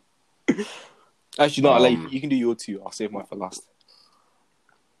 Actually, no, you can do your 2. I'll save mine for last.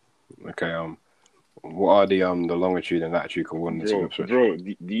 Okay. What are the longitude and latitude coordinates? Bro,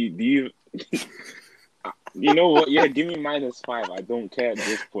 do you? You know what? Yeah, give me -5. I don't care at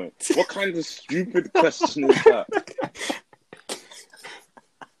this point. What kind of stupid question is that?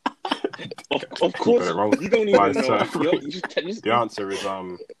 Of course, you don't even know.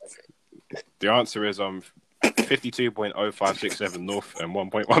 The answer is 52.0567 north and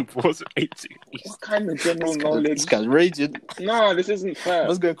 1.1482 east. What kind of general knowledge? This guy's raging. No, this isn't fair.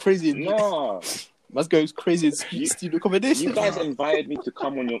 Let's go crazy. No. Let's go crazy in student accommodation. You guys invited me to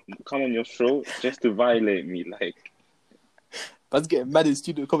come on your show just to violate me, like. Let's get mad in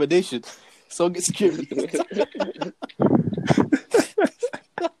student accommodation. So get security.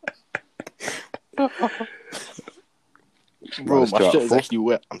 Bro, my shirt is actually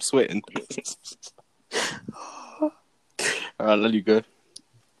wet. I'm sweating. Alright, let you go.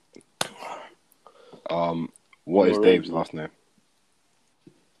 What is Dave's last name?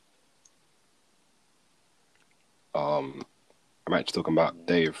 I'm actually talking about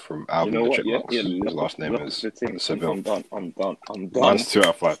Dave from Alvin the Chipmunks. His last name is Seville. I'm done. Mine's 2 out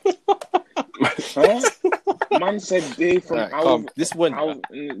of 5. Huh? Man said Dave from Alvin. This one,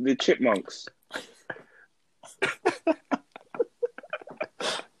 the Chipmunks.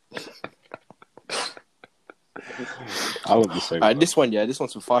 I love the same. This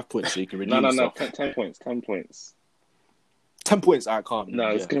one's for 5 points, so you can redeem yourself. 10 points. 10 points. 10 points. I can't. No,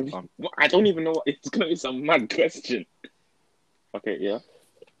 it's gonna be. I don't even know. It's gonna be some mad question. Okay, yeah.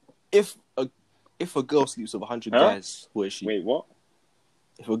 If a girl sleeps with 100 guys, what is she? Wait, what?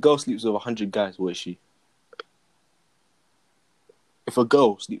 If a girl sleeps with 100 guys, what is she? If a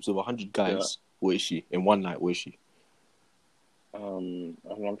girl sleeps with 100 guys, what is she? In one night, what is she? I'm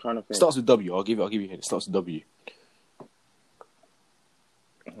trying to think. Starts with W. I'll give you a hint. It starts with W.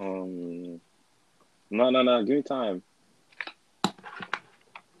 No. Give me time.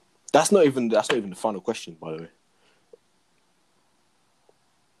 That's not even the final question, by the way.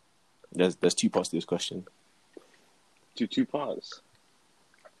 There's 2 parts to this question. Two parts.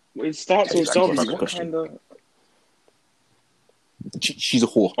 Well, it starts with W. What kind of? She's a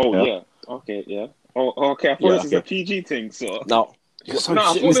whore. Oh yeah. Okay. Yeah. Oh, okay. I thought this was a PG thing. So no. I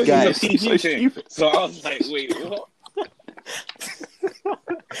thought this was a PG thing. So I was like, wait, what?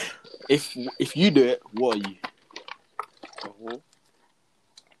 If you do it, what are you?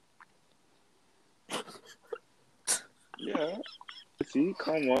 Yeah. See,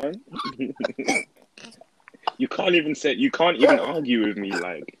 come on. You can't even argue with me,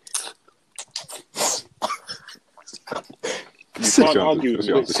 like. You can't argue with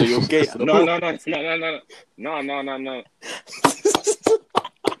me. So you're gay. No.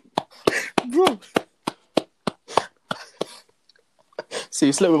 Bro. So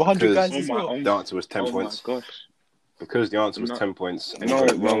you slept with 100 guys as well? The answer was 10 points. Oh my gosh. Because the answer was 10 points. No.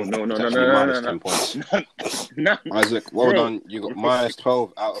 Minus 10 points. No. Isaac, well done. You got minus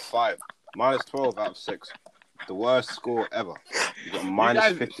 12 out of 5. Minus 12 out of 6. The worst score ever. You got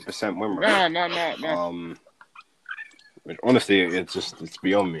minus 50% win rate. No. Honestly, it's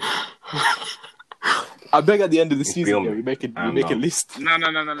beyond me. I beg at the end of the season, we make a list. No.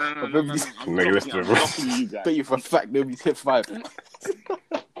 Make a list of everyone. Bet you for a fact nobody's hit 5.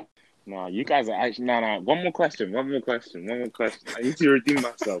 No, you guys are actually... No. One more question. I need to redeem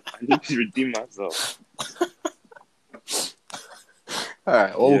myself.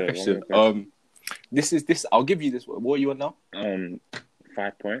 Alright, one more question. This. I'll give you this. What are you on now?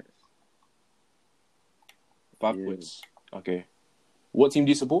 5 points. 5 points. Okay. What team do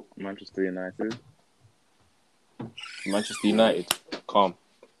you support? Manchester United. Manchester United. Calm.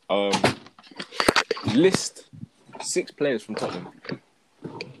 List 6 players from Tottenham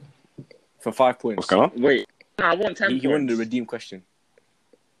for 5 points. What's going on? Wait, I want 10 points. You wanted the redeem question.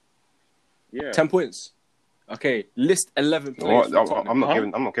 Yeah. 10 points. Okay, list 11 What? players. For I'm not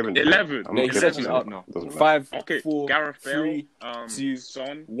giving. 11. I'm no, not he's giving searching it it. out now. Doesn't matter. 5, Okay, 4, Gareth 3, Bale, 2,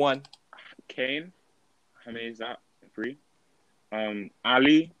 Son, 1. Kane. How many is that? 3.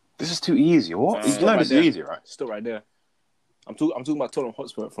 Ali. This is too easy. What? You Stop know right this there. is easy, right? Stop right there. I'm talking about Tottenham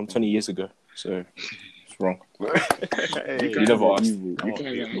Hotspur from 20 years ago. So it's wrong. Hey, You never asked. Evil. You guys are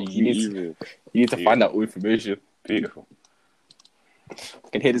evil. You need to find out all information. beautiful. I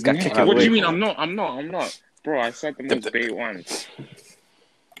can hear this guy kicking. What do away. you mean? I'm not. Bro, I said the most bait ones.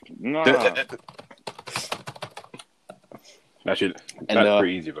 Nah. Actually, And, that's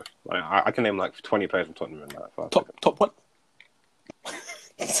pretty easy, bro. Like, I can name like 20 players from Tottenham in like 5 seconds. Top one.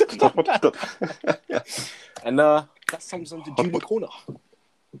 And that sums up to Julie Corner.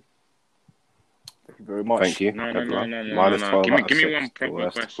 Thank you very much. Thank you. No. Minus 12 Give out of me 6. one proper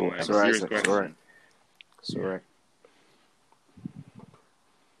Worst. question. Like, It's alright, serious it's question. alright. It's alright.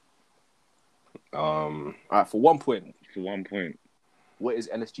 Alright, for 1 point. For 1 point. What is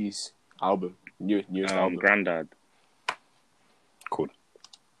NSG's album? Newest album. Grandad. Cool.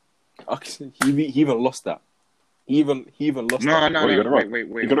 Okay, he even lost that. He even lost No, that. no, You got it wrong. wait.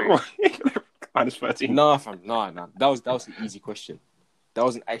 You got it wrong. Minus 13. Nah, fam. Nah. That was an easy question. That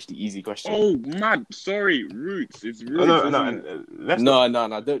was an actually easy question. Oh, mad. Sorry, Roots. It's Roots. No. isn't it?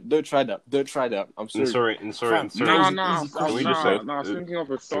 No. Don't try that. Don't try that. I'm sorry. Sorry. No, was no, an easy question. Can we just say- I was thinking of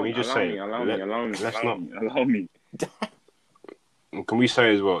a song. we just Allow say- me. let's Allow me. Can we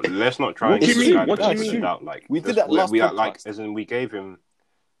say as well? Let's not try What and do you give mean? the guy What do you the mean? out. Like We did this- that last we like podcast. as in we gave him.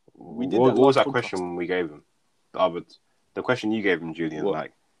 We did What that was last that question podcast. when we gave him? The question you gave him, Julian. What?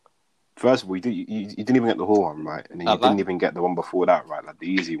 Like, first of all, you didn't even get the whole one right, and then you Uh-huh. didn't even get the one before that right, like the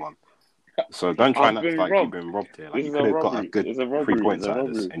easy one. So don't try I've not been to like robbed. you've been robbed here. Like This you is a could have got a robbery. good It's a 3 robbery. points It's a out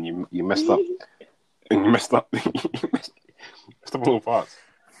of this, robbery. and you messed up. And you messed up. You messed up all parts.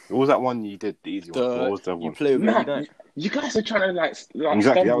 What was that one you did? The easy one. What was the other You one? play with every Nah, night. you guys are trying to like Exactly,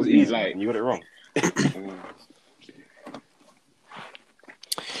 stumble that was me, easy. like You got it wrong.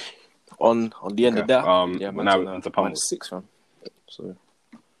 On the end of Okay, that, now man's on it's a pummel. minus 6, fam. So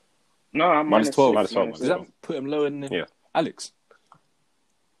no, I'm minus 12. Minus 12. Does that put him lower than Yeah. Alex?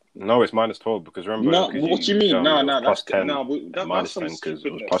 No, it's minus 12 because remember. No, because what you mean? it No, was plus 10, that's minus some 10 because it was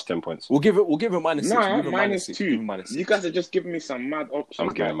stupidness. plus 10 points. We'll give him minus 6. We'll No, give him minus 6. 2. Give him minus 6. You guys are just giving me some mad options.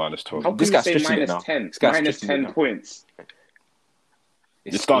 I'm giving like, minus 12. how can This you guy's say stretching it minus now. 10? This guy's Minus stretching it 10 now. points.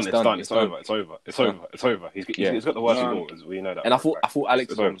 It's done. It's done. over. It's over. He's got the worst score. We know that. And I thought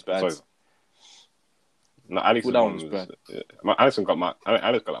Alex's one was bad. No, Alex that one was bad. Alex got like.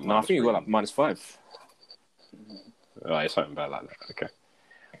 No, I think you got like minus 5. Oh, it's something bad like that. Okay.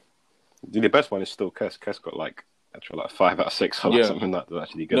 The best one is still Kes. Kes got like 5 out of 6 or like something like that's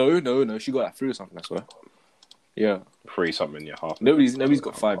actually good. No. She got like 3 or something. I swear. Yeah. 3 something. Yeah, half. Nobody's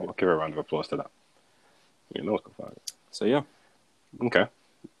got 5. I'll give her a round of applause to that. Yeah, no one's got 5. So yeah. Okay.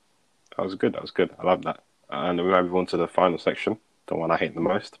 That was good. I love that. And then we move on to the final section, the one I hate the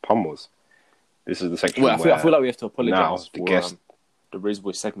most, pummels. This is the section Well, where I feel like we have to apologise now for the guest. The Raise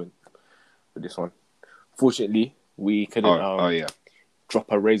Voice segment for this one. Fortunately, we couldn't drop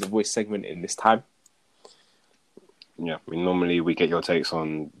a Raise Voice segment in this time. Yeah, we get your takes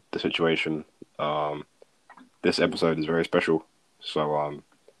on the situation. This episode is very special, so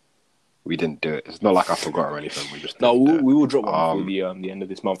we didn't do it. It's not like I forgot or anything. We just we will drop one for the end of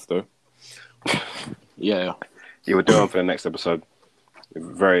this month though. Yeah. You will do one for the next episode. A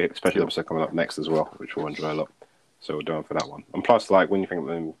very special episode coming up next as well, which we'll enjoy a lot. So we'll do one for that one. And plus, like when you think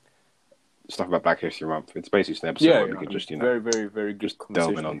of stuff about Black History Month, it's basically just an episode where we can just very, very, very good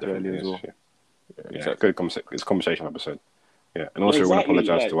delve in conversation on different as well. things. Yeah, exactly. It's a conversation episode. Yeah, and also we want to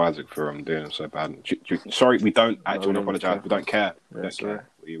apologise to Isaac for doing it so bad. Sorry, we don't actually apologise. We don't care. We don't care.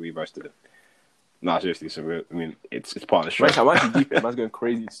 We roasted it. No, seriously. So it's part of the show. I'm actually deep. Man's going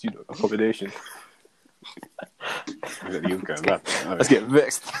crazy. Student accommodation. Let's get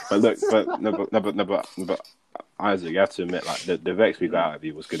vexed. But Isaac, you have to admit, like the vex we got out of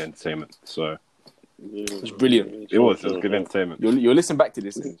you was good entertainment. So it was brilliant. It was good entertainment. You'll listen back to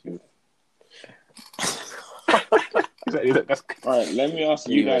this. Alright, let me ask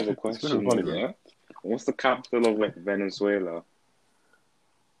you guys a question. Yeah? What's the capital of Venezuela?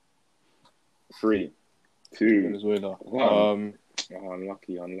 3, 2, Venezuela. 1.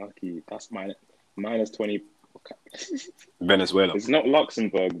 Unlucky. That's minus 20. Venezuela. It's not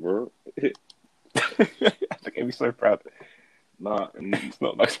Luxembourg, bro. That gave me so proud. Nah, it's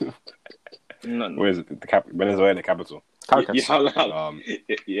not Luxembourg. No. Where is it? Venezuela, the capital.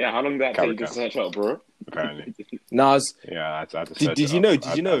 Yeah, how long did that take to search out, bro? Apparently. Nas. Yeah, I did you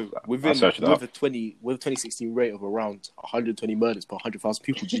know? With the 2016 rate of around 120 murders per 100,000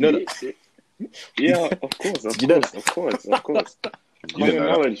 people, did you know that? Yeah, of course. You didn't Common know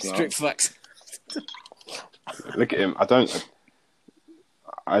knowledge now. Strict facts. Look at him.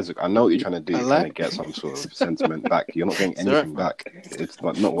 Isaac, I know what you're trying to do. You're trying to get some sort of sentiment back. You're not getting anything back. It's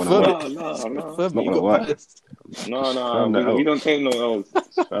not going to work. No. It's not going to work. No. We don't take no L's.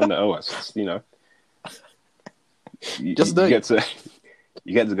 Firm the O. You know. You Just do get to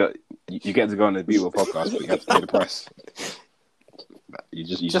go on the Beatle podcast, but you have to pay the price. You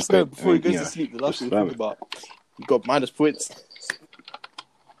just know pay, before he goes to sleep. The last thing we think about, you got minus points.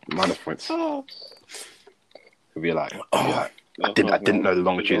 Minus points. It'll be like, I didn't know the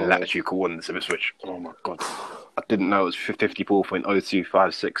longitude and latitude coordinates of Ipswich. Oh my god! I didn't know it was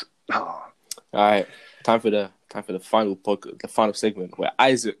 54.0256. All right, time for the final the final segment where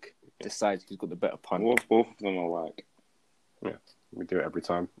Isaac decides who's got the better pun. Both of them are like. Yeah, we do it every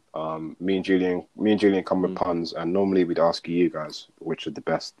time. Me and Julian come with puns, and normally we'd ask you guys which is the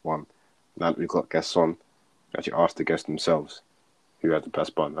best one. Now that we've got guests on, we actually ask the guests themselves who had the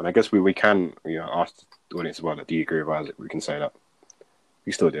best pun, and I guess we can ask the audience about it. Do you agree with Isaac? We can say that.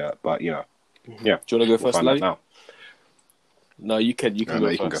 We still do that, but yeah. Do you want to go first, Larry? Now. No, you can. You can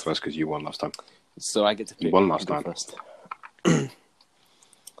go can go first because you won last time. So I get to pick. You won last time. First.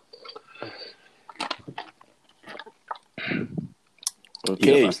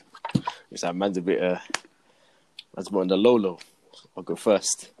 Okay. Yes, that man's a bit. That's more on the low. I'll go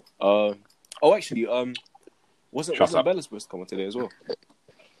first. Actually, wasn't Bella supposed to come on today as well?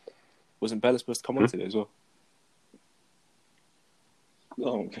 Wasn't Bella supposed to come on today as well?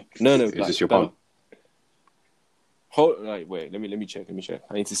 No. Is this your pun? Wait. Let me check.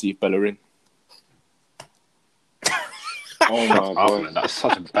 I need to see if Bella in. Oh my god, man, that's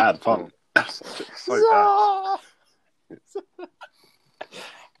such a bad pun. So bad.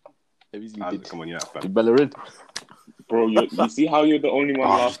 Come on, yeah, Did Bella in? bro! You see how you're the only one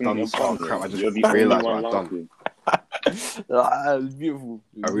laughing at your pun? Crap, I just You're the only realised one what I've done. It's beautiful.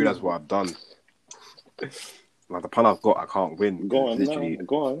 I realised what I've done. Like the pun I've got, I can't win. Go on, literally,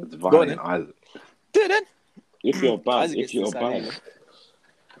 go on. it's violent. Isaac. Do it then. If you're bad, Isaac if you're gets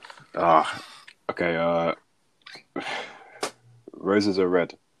bad. Okay. Roses are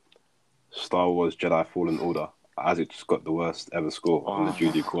red. Star Wars Jedi Fallen Order. Isaac just got the worst ever score on the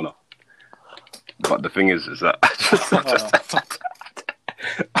Judy corner. But the thing is that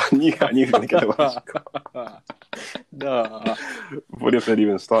I knew he was going to get the worst score. No. Before the episode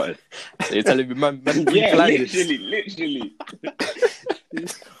even started. So you're telling me, man Yeah, literally. literally.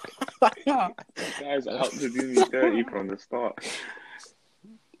 Guys out to do me dirty from the start.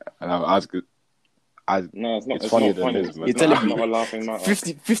 And I was good. No, it's not. It's funnier not than funny. it is, man. You're telling me not a laughing matter.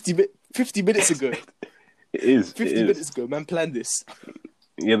 50 minutes ago. It is. 50 minutes ago, man planned this.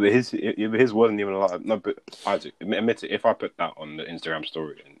 Yeah, but his wasn't even a lot. No, but Isaac, admit it. If I put that on the Instagram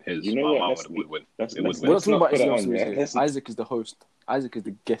story, and his, You know my what? would win. Let's We're not talking about put it Instagram on, stories yeah? here. Isaac is the host. Isaac is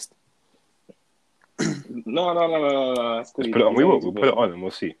the guest. No. That's cool. Let's put it on. We'll put it on, and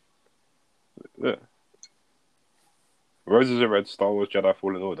we'll see. Yeah. Roses are red. Star Wars Jedi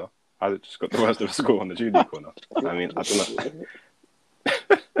Fallen Order. Isaac just got the worst of the score on the Judy corner. I mean, I don't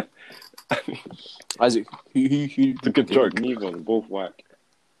know. Isaac, who? It's a good joke. Neither, both whack.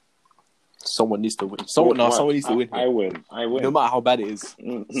 Someone needs to win. Someone needs to win. I win. No matter how bad it is,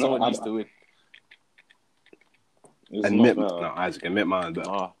 someone needs to win. Admit, no, Isaac, admit mine.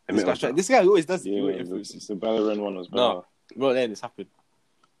 But This guy always does. Yeah, the Bellerin one was better. No, well, then it's happened.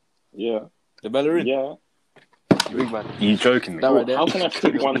 Yeah. The Bellerin. Yeah. Big man. You joking me? That right there. How can I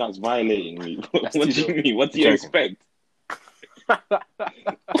pick one that's violating me? What do you mean? What do you expect?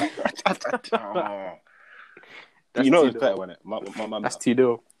 You know it's better, wasn't it? My man. That's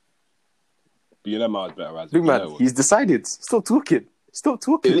Tito. But you know mine's better, Isaac. Big man, he's decided. Stop talking.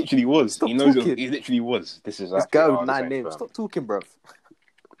 It literally was. Stop he knows talking. It literally was. This guy with 9 names. Stop talking, bruv.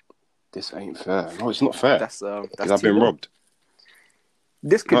 This ain't fair. No, it's not fair. That's I've been robbed.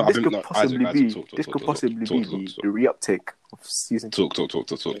 This could possibly be the reuptake of season 2.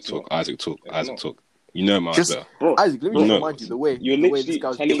 Talk. Isaac, talk. You know mine's better. Bro, Isaac, let me just remind you the way this guy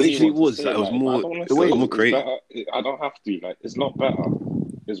was. It literally was. That was more. The way more creative. I don't have to. Like, it's not better.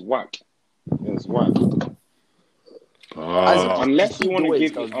 It's whack. It's whack. Unless you want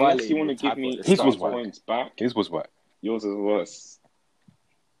to give me his was points back. His was whack. Yours is worse.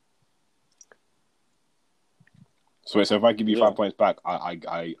 So if I give you 5 points back, I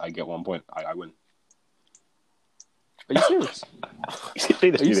get 1 point. I win. Are you serious?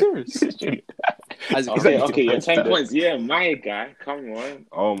 Are you serious? Okay, yeah, 10 points. Yeah, my guy. Come on.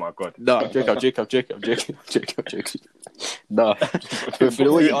 Oh my god. No, I'm joking. No, for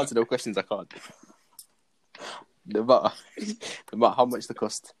the way you answer the questions, I can't. No matter how much the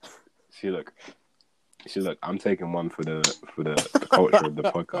cost. See, look. I'm taking one for the culture of the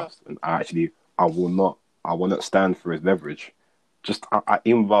podcast, and I will not stand for his leverage. Just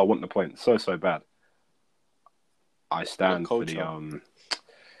even though I want the point so bad, I stand for the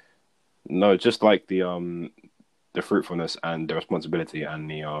no, just like the fruitfulness and the responsibility and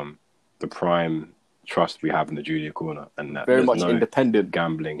the prime trust we have in the Julia corner, and that very much no independent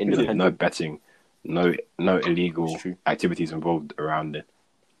gambling, no betting, no illegal activities involved around it.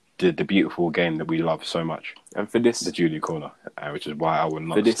 The beautiful game that we love so much, and for this, the Julia corner, which is why I will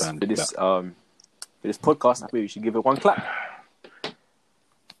not stand for this podcast. I think we should give it one clap.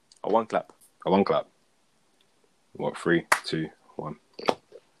 A one clap. What? 3, 2, 1.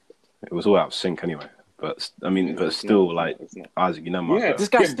 It was all out of sync anyway. But still, like Isaac, you know my. Yeah, this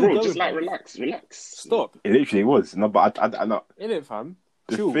guy's still bro. going, Just like relax. Stop. It literally was. No, but I know. It ain't, fam.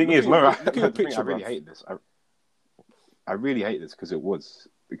 The Chill. thing is, no, picture, I really hate this. I really hate this because it was.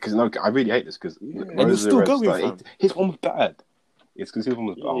 Because no, I really hate this because and he's still going, fam. His one was bad. It's because his one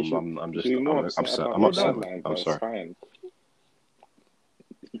was. I'm upset. I'm upset. I'm sorry.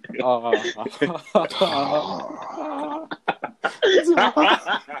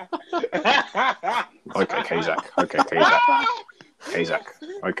 Okay, Kazak.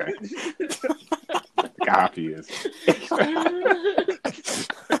 Okay. Look how happy he is.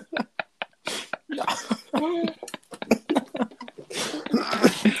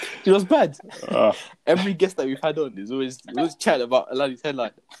 You know what's bad? Every guest that we've had on is always chatting about Alani's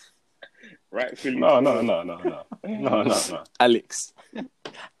headline. Right, Philly. No. Alex.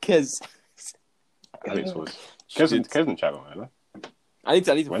 Kez. Alex was. Kez didn't chat about me, I need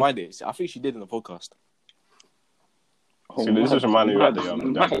to find it. I think she did in the podcast. Oh, see, this just reminding me of the joke I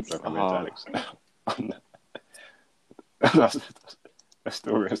made to Alex. That's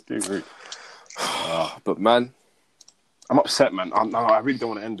still rude. But man, I'm upset, man. I really don't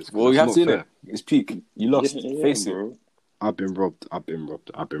want to end this. Well, you have to, innit? It's peak. You lost. Face it. Bro. I've been robbed.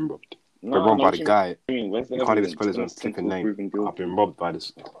 No, Been robbed by the guy. Where's the You can't even evidence? spell his own flipping name. I've been robbed by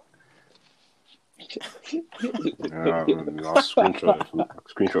this. I'll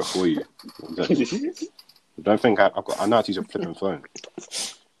screenshot for you. Don't think I know how to use a flipping phone.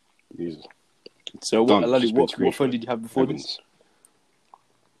 Jesus. So what phone did you have before this?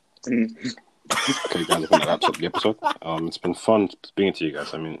 Okay, guys, I think that's up the episode. It's been fun speaking to you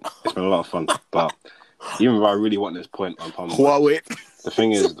guys. I mean, it's been a lot of fun. But even though I really want this point on Huawei. The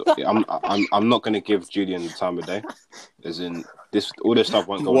thing is, I'm not going to give Julian the time of day. As in, all this stuff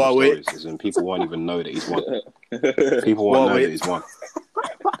won't go on the stories. As in, people won't even know that he's won. People won't know that he's won.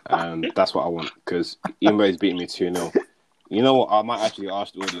 And that's what I want. Because even though he's beating me 2-0, you know what? I might actually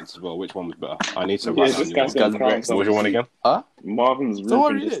ask the audience as well which one was better. I need to write down what was your one again? Marvin's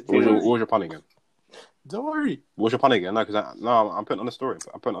What was your pun again? Don't worry. What was your pun again? No, because I'm putting on the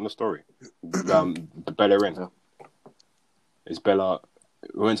story. The Bellerin. Is Bella...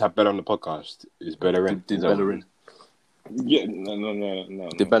 We're going to have Bella on the podcast. Is Bellerin? Did Bellerin? Yeah, no.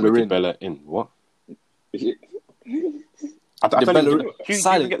 Did Bellerin? Bella in what? I don't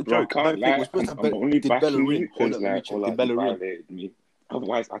Silent, get the joke. I I'm only did backing Bellerin? you because Did Bellerin? violated me.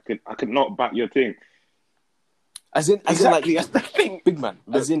 Otherwise, I could not back your thing. As in, Exactly, that's the thing. big man.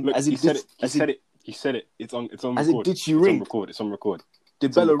 Look, he said it. It's on record. As in, did she ring? It's on record.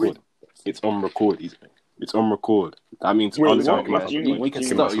 Did Bellerin? It's on record. It's on record. That means Wait, honestly, what? You can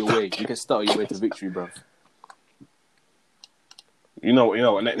start your way. You can start your way to victory, bro. You know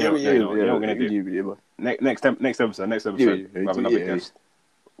what we're gonna do. Next episode. We have another guest.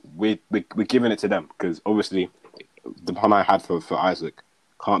 We're giving it to them because obviously the pun I had for Isaac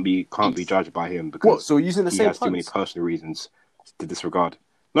can't be judged by him because what? So we're using the same has too many personal reasons to disregard.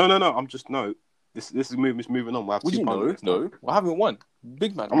 No. I'm just This is moving on. We'll have Would you know? No, I haven't won.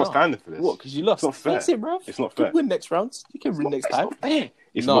 Big man. I'm not standing for this. What? Because you lost. It's not fair. That's it, bro. It's not fair. You win next round. You can win next time.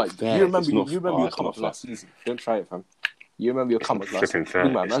 It's not fair. You remember your come up last season. Don't try it, fam. You remember your come up last season. It's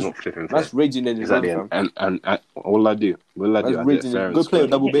not flipping fair. That's raging in his exactly. fam. And what I do? I did it fair. Go play a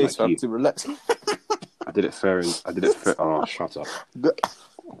double bass, fam, to relax. I did it fair. Oh, shut up. Good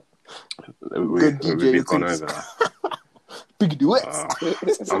DJ. We've gone over that. Big duet.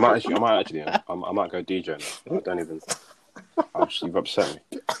 I might go DJ now. I don't even. You've upset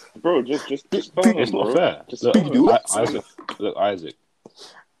me, bro. Just it's not fair. Look, Isaac.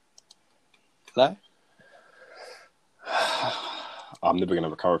 Lie? I'm never gonna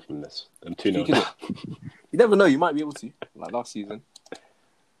recover from this. I'm 2-0. You never know. You might be able to, like last season.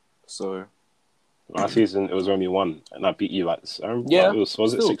 So last season it was only 1, and I beat you like this. Yeah.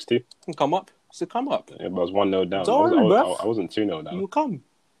 Was it 6-2? Can come up. So come up. Yeah, but I was 1-0 down. I wasn't 2-0 down. You will come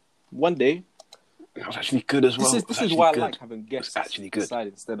one day. I was actually good as well. This is why I like having guests actually good inside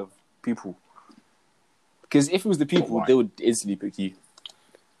instead of people. Because if it was the people, they would instantly pick you.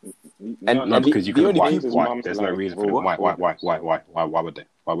 And because you could why? There's no reason for them. Why would they?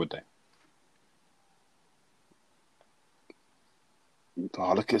 Why would they?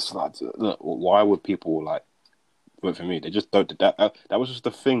 Oh, look, it's like, look, why would people like vote for me? They just don't. That was just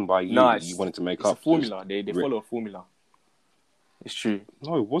a thing by you. No, you wanted to make up. It's a formula. They follow a formula. It's true.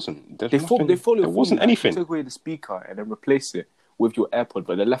 No, it wasn't. They follow. There wasn't anything. They took away the speaker and then replace it with your AirPod,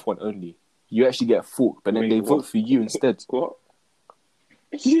 but the left one only. You actually get a fork, but then they vote for you instead. What?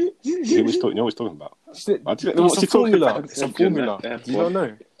 You know what he's talking about? It's a formula. It's a formula. Do you not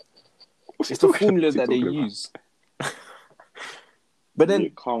know? It's the formula that they use. But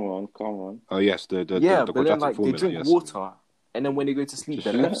then, come on. Oh yes, the but then like formula, they drink water, and then when they go to sleep,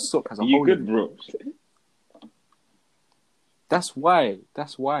 their left sock has a hole in it. Bro? That's why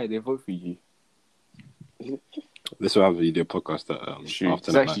they vote for you. This is how you do a podcast that true.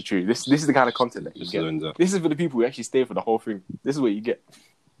 It's actually true. This is the kind of content that you get. This is for the people who actually stay for the whole thing. This is what you get.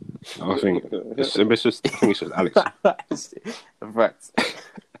 I think it's just Alex. In fact.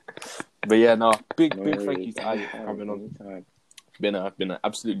 But yeah, no, big thank you to Isaac for coming on. Been an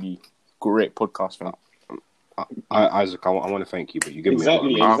absolutely great podcast, man. Isaac, I want to thank you, but you give me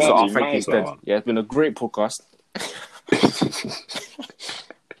I'll thank you instead. Yeah, it's been a great podcast.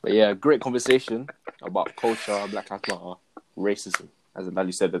 But yeah, great conversation about culture, Black Lives Matter, racism, as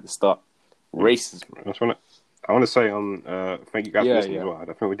Lally said at the start. Racism. I want to say thank you guys for listening as well. I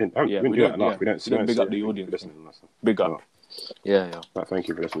think we didn't do that enough. We don't big up the audience. Big up. Yeah. But thank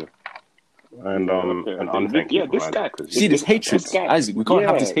you for listening. And unthank you. This guy. See this hatred, Isaac. We can't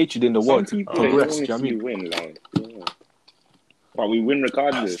have this hatred in the world. Progress. Do you know what I mean? Win, like, but we win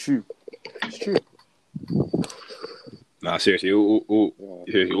regardless. It's true. Nah, seriously,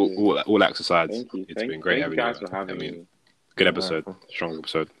 all exercise. It's been great having you guys for having me. Good episode, strong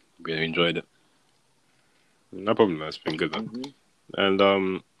episode. Really enjoyed it. No problem, man. It's been good, man. And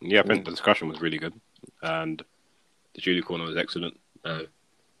I think the discussion was really good, and the Julie corner was excellent.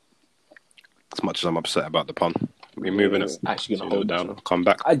 As much as I'm upset about the pun, we're moving it. Actually gonna hold down. Come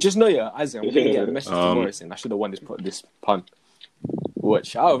back. I just know, Isaac. I'm gonna get a message tomorrow saying I should have won this pun.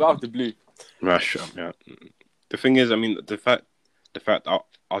 Watch out of the blue. Yeah. The thing is, I mean, the fact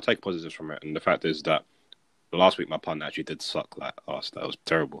I'll take positives from it, and the fact is that last week my pun actually did suck like ass. That was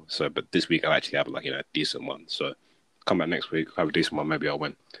terrible. So, but this week I actually have like a decent one. So, come back next week, have a decent one. Maybe I'll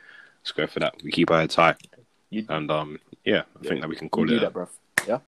win. Let's go for that. We keep our heads high, and I think that we can call it. That, bruv.